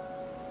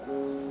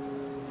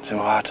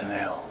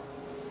 Zihuatanejo.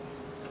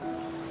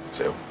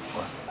 Say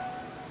what?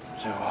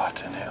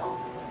 Zihuatanejo.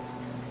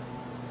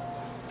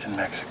 It's in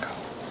Mexico.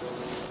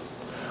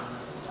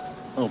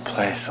 A little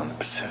place on the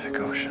Pacific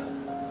Ocean.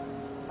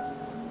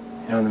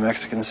 You know what the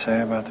Mexicans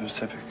say about the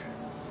Pacific?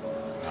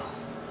 No.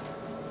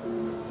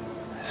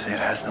 They say it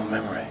has no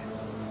memory.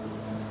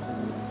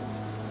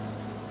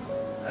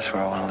 That's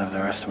where I want to live the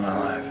rest of my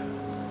life.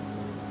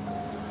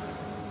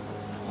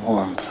 A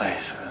warm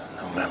place with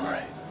no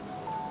memory.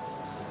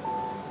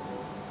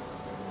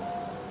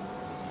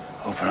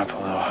 Open up a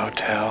little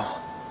hotel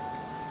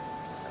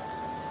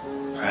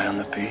right on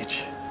the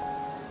beach.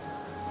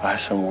 Buy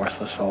some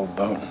worthless old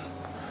boat and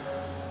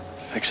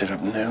fix it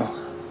up new.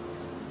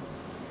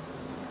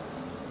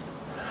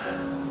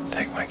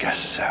 Take my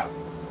guests out.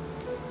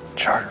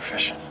 Charter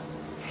fishing.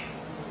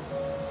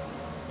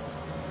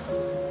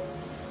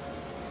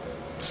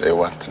 Say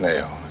what,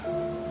 Taneo?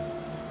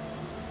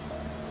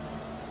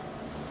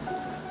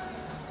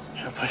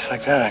 In a place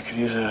like that, I could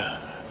use a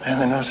man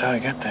that knows how to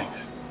get things.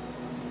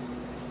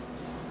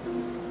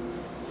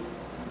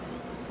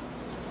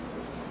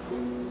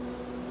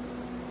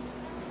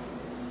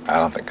 I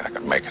don't think I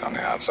could make it on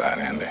the outside,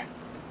 Andy.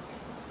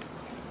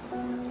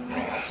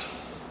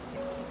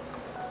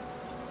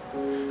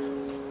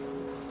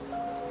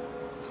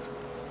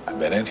 I've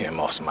been in here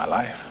most of my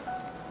life.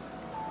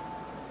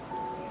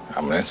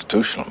 I'm an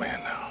institutional man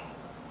now.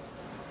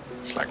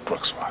 It's like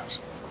Brooks was.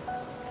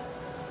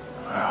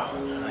 Wow,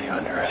 you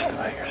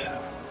underestimate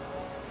yourself.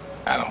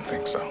 I don't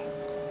think so.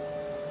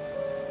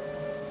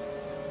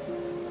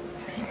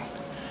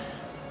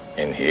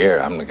 In here,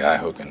 I'm the guy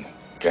who can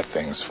get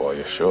things for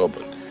you, sure,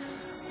 but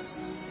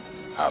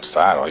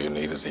outside, all you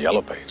need is the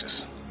yellow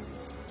pages.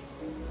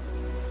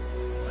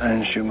 I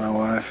didn't shoot my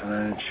wife, and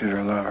I didn't shoot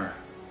her lover.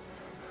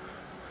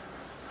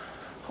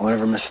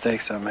 Whatever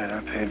mistakes I made, I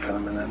paid for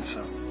them and then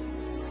some.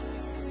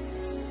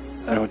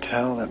 That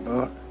hotel, that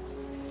boat,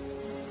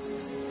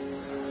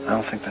 I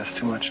don't think that's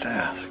too much to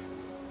ask.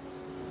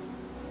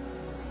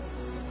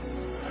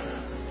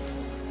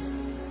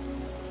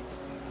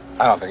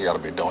 I don't think you ought to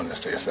be doing this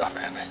to yourself,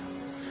 Andy.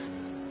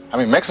 I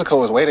mean,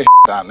 Mexico is way the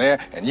down there,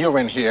 and you're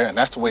in here, and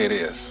that's the way it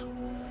is.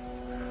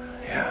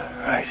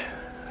 Yeah, right.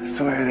 That's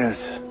the way it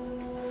is.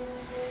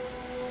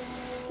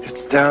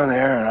 It's down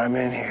there, and I'm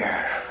in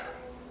here.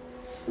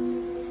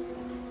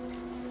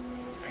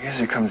 I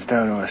guess it comes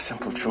down to a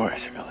simple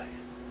choice, really.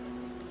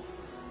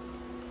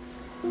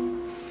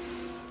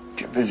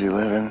 Get busy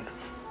living,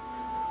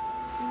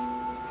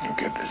 or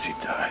get busy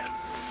dying.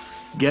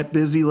 Get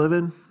busy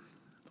living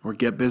or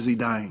get busy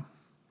dying.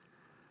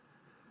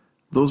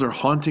 Those are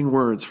haunting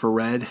words for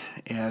Red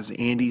as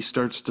Andy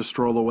starts to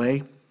stroll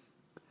away.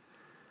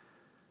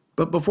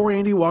 But before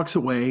Andy walks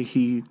away,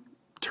 he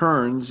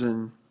turns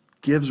and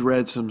gives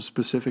Red some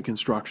specific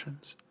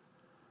instructions.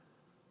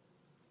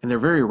 And they're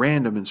very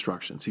random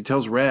instructions. He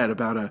tells Red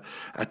about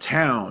a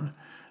town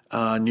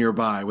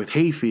nearby with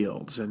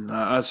hayfields and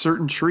a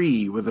certain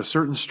tree with a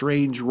certain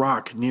strange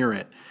rock near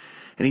it.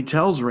 And he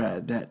tells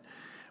Red that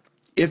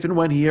if and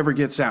when he ever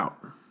gets out,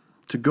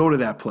 to go to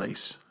that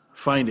place,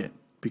 find it,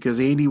 because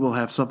Andy will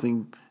have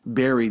something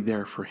buried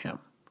there for him.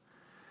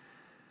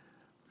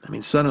 I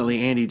mean,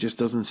 suddenly Andy just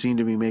doesn't seem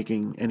to be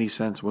making any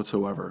sense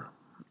whatsoever.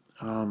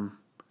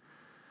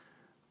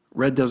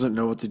 Red doesn't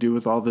know what to do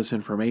with all this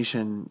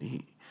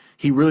information.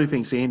 He really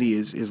thinks Andy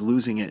is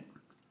losing it,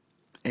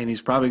 and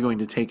he's probably going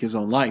to take his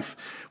own life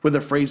with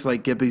a phrase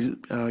like get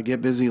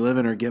busy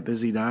living or get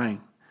busy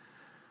dying.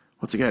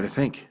 What's a guy to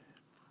think?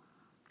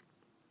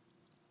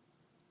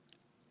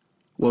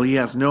 Well, he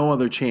has no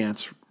other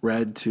chance,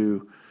 Red,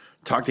 to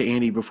talk to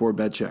Andy before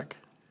bed check.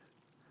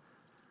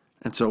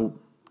 And so,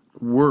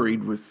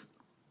 worried with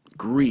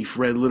grief,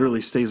 Red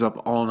literally stays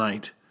up all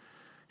night.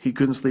 He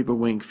couldn't sleep a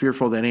wink,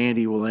 fearful that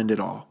Andy will end it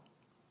all.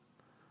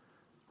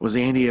 Was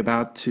Andy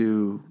about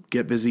to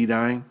get busy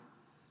dying?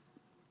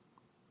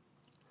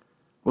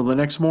 Well, the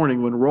next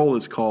morning when roll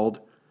is called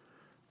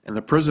and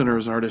the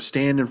prisoners are to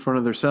stand in front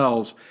of their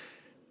cells,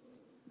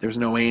 there's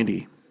no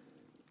Andy.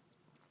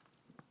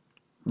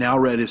 Now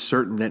Red is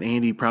certain that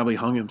Andy probably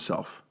hung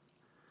himself.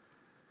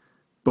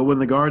 But when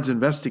the guards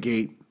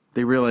investigate,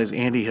 they realize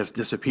Andy has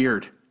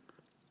disappeared.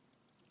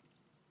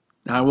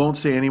 Now, I won't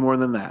say any more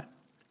than that,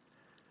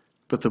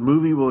 but the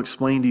movie will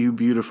explain to you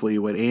beautifully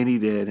what Andy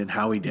did and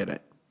how he did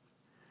it.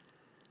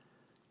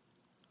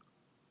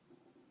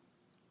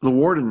 The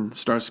warden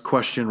starts to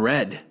question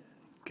Red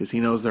because he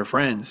knows they're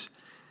friends.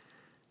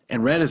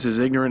 And Red is as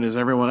ignorant as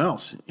everyone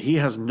else. He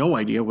has no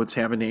idea what's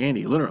happened to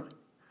Andy, literally.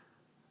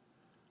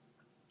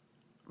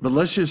 But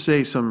let's just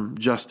say some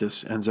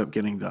justice ends up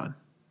getting done.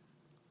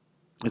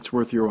 It's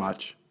worth your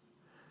watch.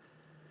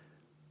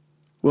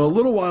 Well, a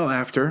little while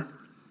after,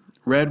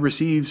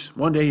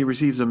 one day he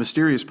receives a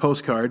mysterious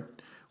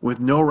postcard with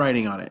no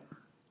writing on it.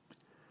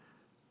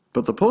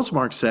 But the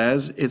postmark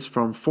says it's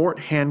from Fort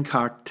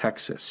Hancock,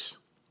 Texas,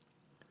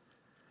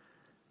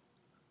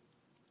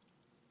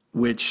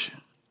 which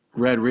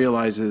Red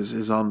realizes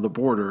is on the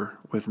border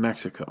with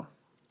Mexico.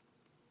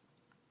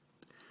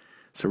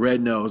 So Red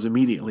knows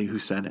immediately who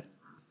sent it.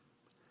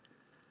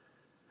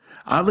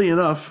 Oddly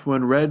enough,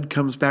 when Red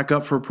comes back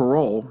up for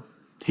parole,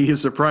 he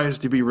is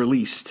surprised to be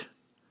released.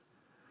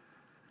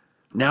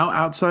 Now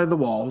outside the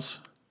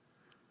walls,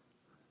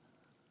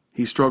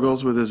 he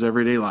struggles with his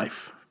everyday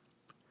life.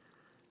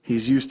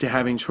 He's used to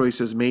having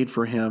choices made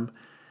for him.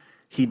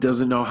 He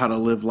doesn't know how to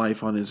live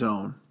life on his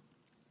own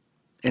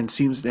and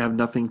seems to have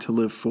nothing to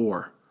live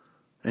for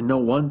and no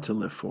one to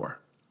live for.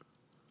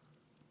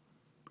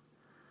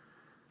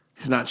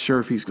 He's not sure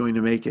if he's going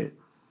to make it.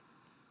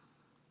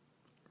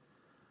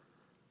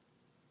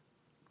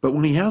 But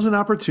when he has an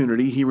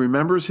opportunity, he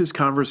remembers his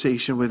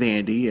conversation with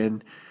Andy,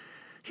 and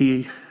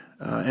he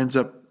ends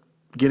up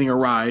getting a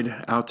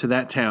ride out to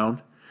that town,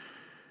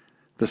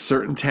 the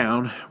certain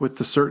town with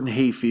the certain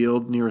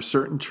hayfield near a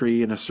certain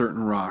tree and a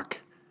certain rock.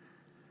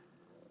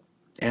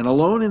 And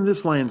alone in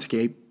this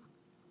landscape,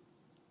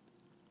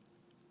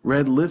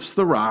 Red lifts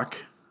the rock,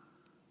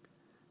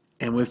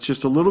 and with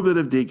just a little bit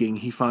of digging,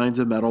 he finds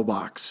a metal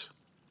box.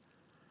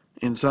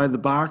 Inside the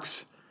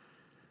box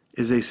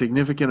is a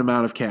significant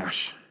amount of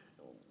cash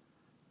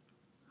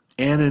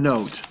and a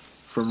note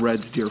from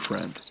Red's dear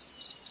friend.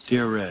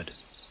 Dear Red,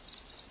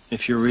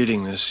 if you're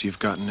reading this, you've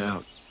gotten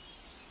out.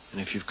 And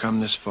if you've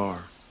come this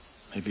far,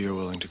 maybe you're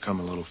willing to come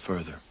a little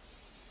further.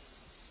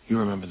 You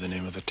remember the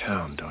name of the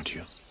town, don't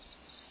you?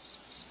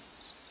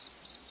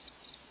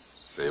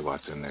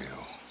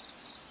 Zihuatanejo.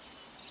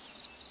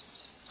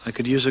 I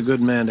could use a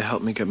good man to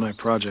help me get my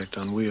project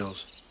on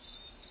wheels.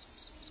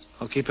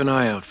 I'll keep an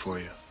eye out for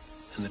you,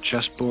 and the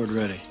chessboard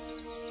ready.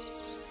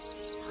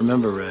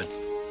 Remember, Red,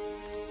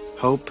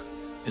 hope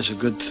is a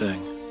good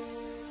thing,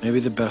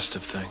 maybe the best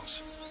of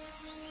things,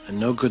 and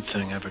no good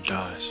thing ever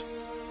dies.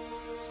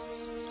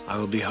 I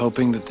will be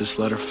hoping that this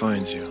letter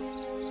finds you,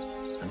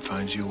 and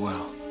finds you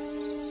well.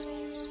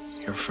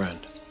 Your friend,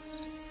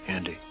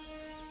 Andy.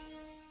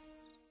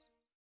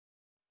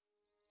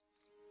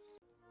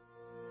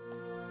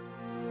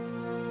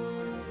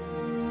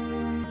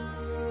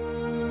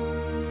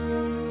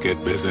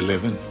 Get busy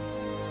living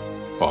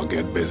or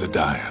get busy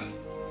dying.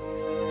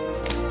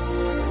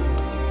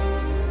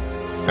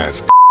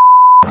 That's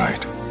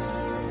right.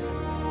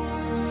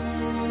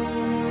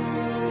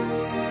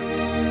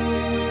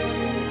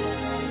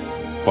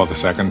 For the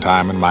second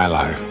time in my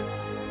life,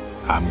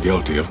 I'm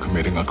guilty of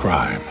committing a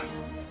crime.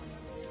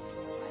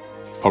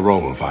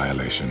 Parole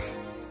violation.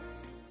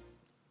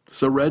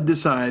 So Red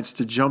decides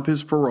to jump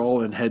his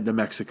parole and head to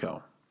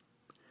Mexico.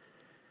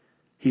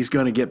 He's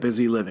going to get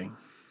busy living.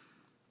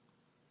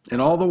 And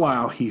all the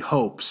while, he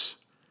hopes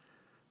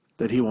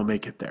that he will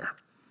make it there.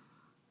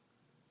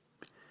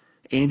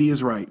 Andy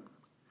is right.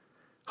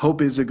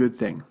 Hope is a good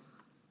thing.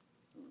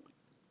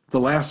 The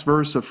last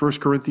verse of 1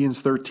 Corinthians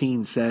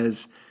 13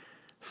 says,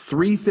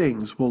 3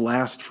 things will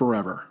last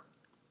forever: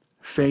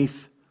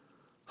 faith,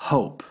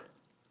 hope,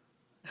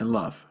 and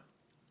love.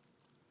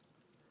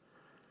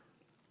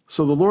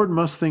 So the Lord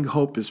must think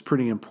hope is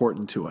pretty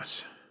important to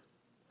us.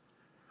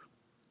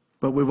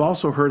 But we've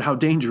also heard how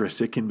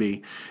dangerous it can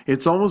be.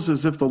 It's almost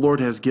as if the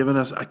Lord has given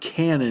us a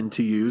cannon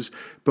to use,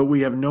 but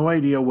we have no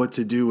idea what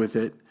to do with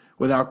it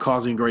without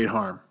causing great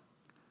harm.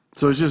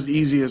 So it's just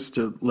easiest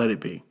to let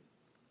it be.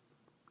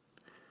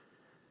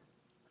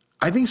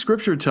 I think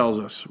Scripture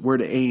tells us where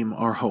to aim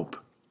our hope.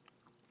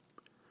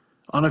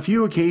 On a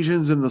few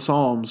occasions in the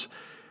Psalms,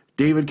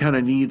 David kind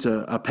of needs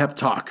a pep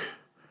talk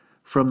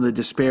from the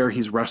despair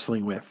he's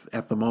wrestling with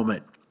at the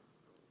moment,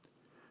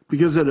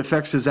 because it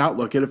affects his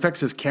outlook. It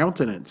affects his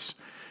countenance.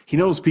 He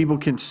knows people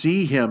can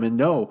see him and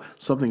know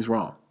something's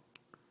wrong.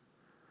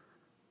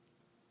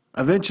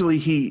 Eventually,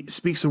 he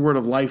speaks a word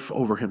of life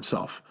over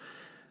himself.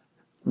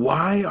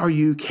 Why are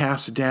you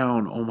cast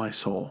down, O my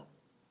soul?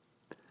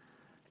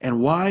 And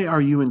why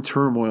are you in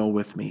turmoil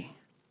with me?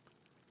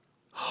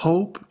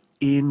 Hope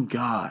in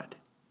God,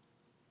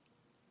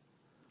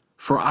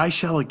 for I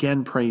shall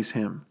again praise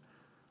him,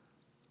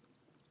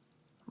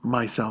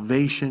 my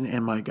salvation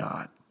and my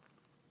God.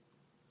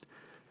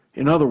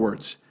 In other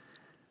words,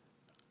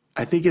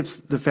 I think it's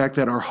the fact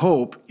that our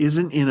hope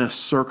isn't in a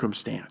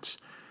circumstance.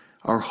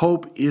 Our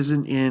hope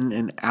isn't in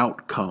an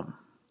outcome.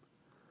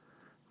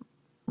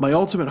 My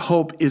ultimate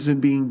hope isn't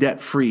being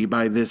debt-free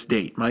by this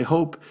date. My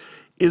hope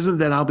isn't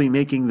that I'll be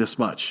making this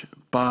much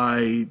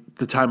by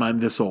the time I'm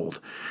this old.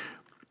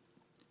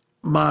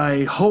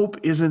 My hope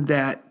isn't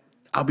that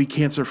I'll be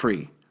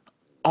cancer-free.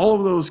 All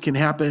of those can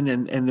happen,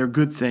 and they're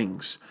good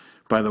things,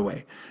 by the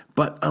way.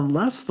 But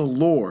unless the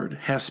Lord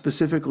has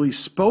specifically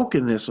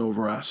spoken this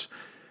over us,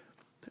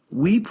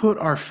 we put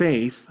our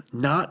faith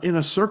not in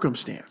a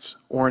circumstance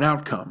or an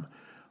outcome.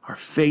 Our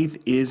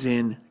faith is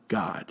in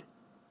God.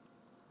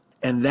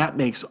 And that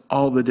makes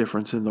all the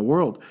difference in the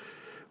world.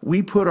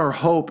 We put our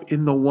hope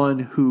in the one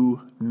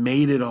who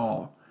made it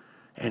all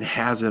and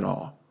has it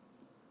all.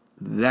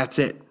 That's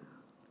it.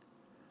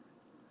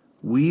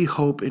 We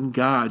hope in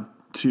God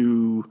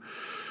to,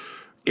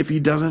 if he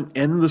doesn't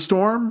end the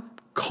storm,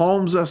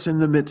 calms us in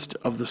the midst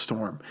of the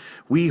storm.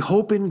 We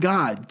hope in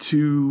God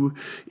to,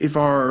 if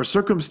our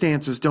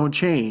circumstances don't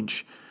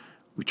change,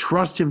 we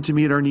trust him to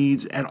meet our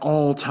needs at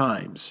all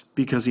times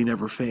because he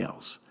never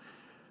fails.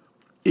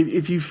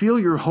 If you feel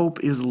your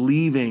hope is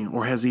leaving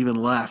or has even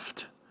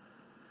left,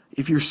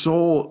 if your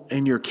soul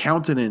and your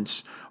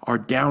countenance are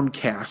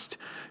downcast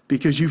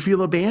because you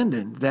feel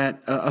abandoned,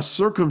 that a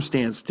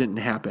circumstance didn't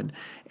happen,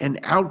 an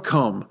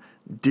outcome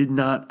did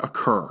not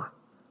occur,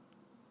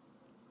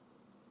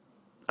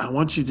 I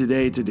want you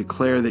today to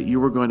declare that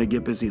you are going to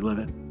get busy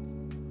living.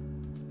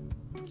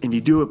 And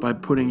you do it by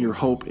putting your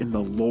hope in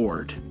the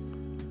Lord,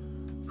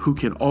 who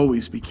can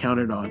always be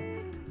counted on,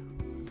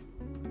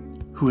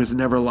 who has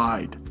never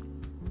lied,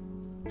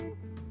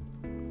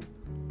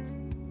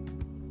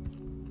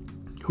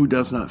 who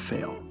does not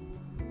fail.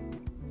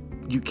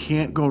 You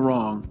can't go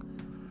wrong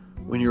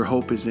when your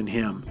hope is in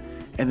him.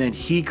 And then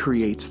he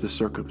creates the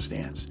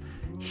circumstance.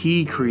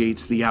 He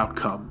creates the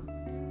outcome.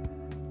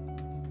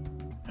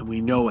 And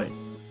we know it.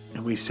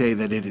 And we say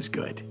that it is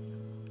good.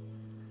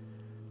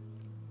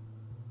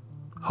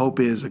 Hope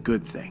is a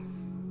good thing.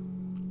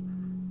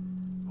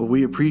 Well,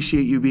 we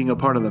appreciate you being a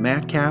part of the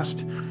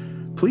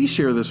Mattcast. Please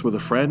share this with a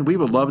friend. We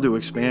would love to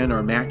expand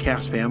our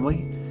Mattcast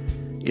family.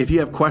 If you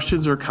have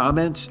questions or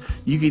comments,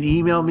 you can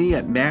email me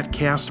at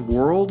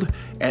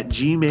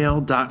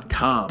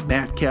mattcastworld@gmail.com.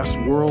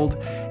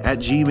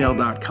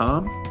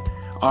 mattcastworld@gmail.com.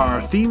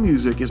 Our theme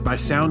music is by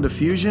Sound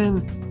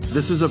Diffusion.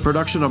 This is a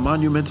production of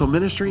Monumental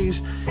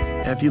Ministries.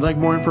 If you'd like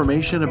more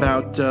information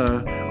about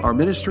our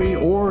ministry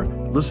or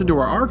listen to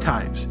our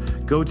archives,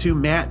 go to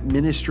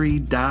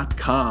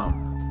mattministry.com.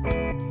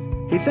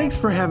 Hey, thanks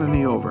for having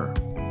me over.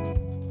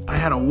 I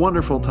had a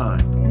wonderful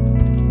time.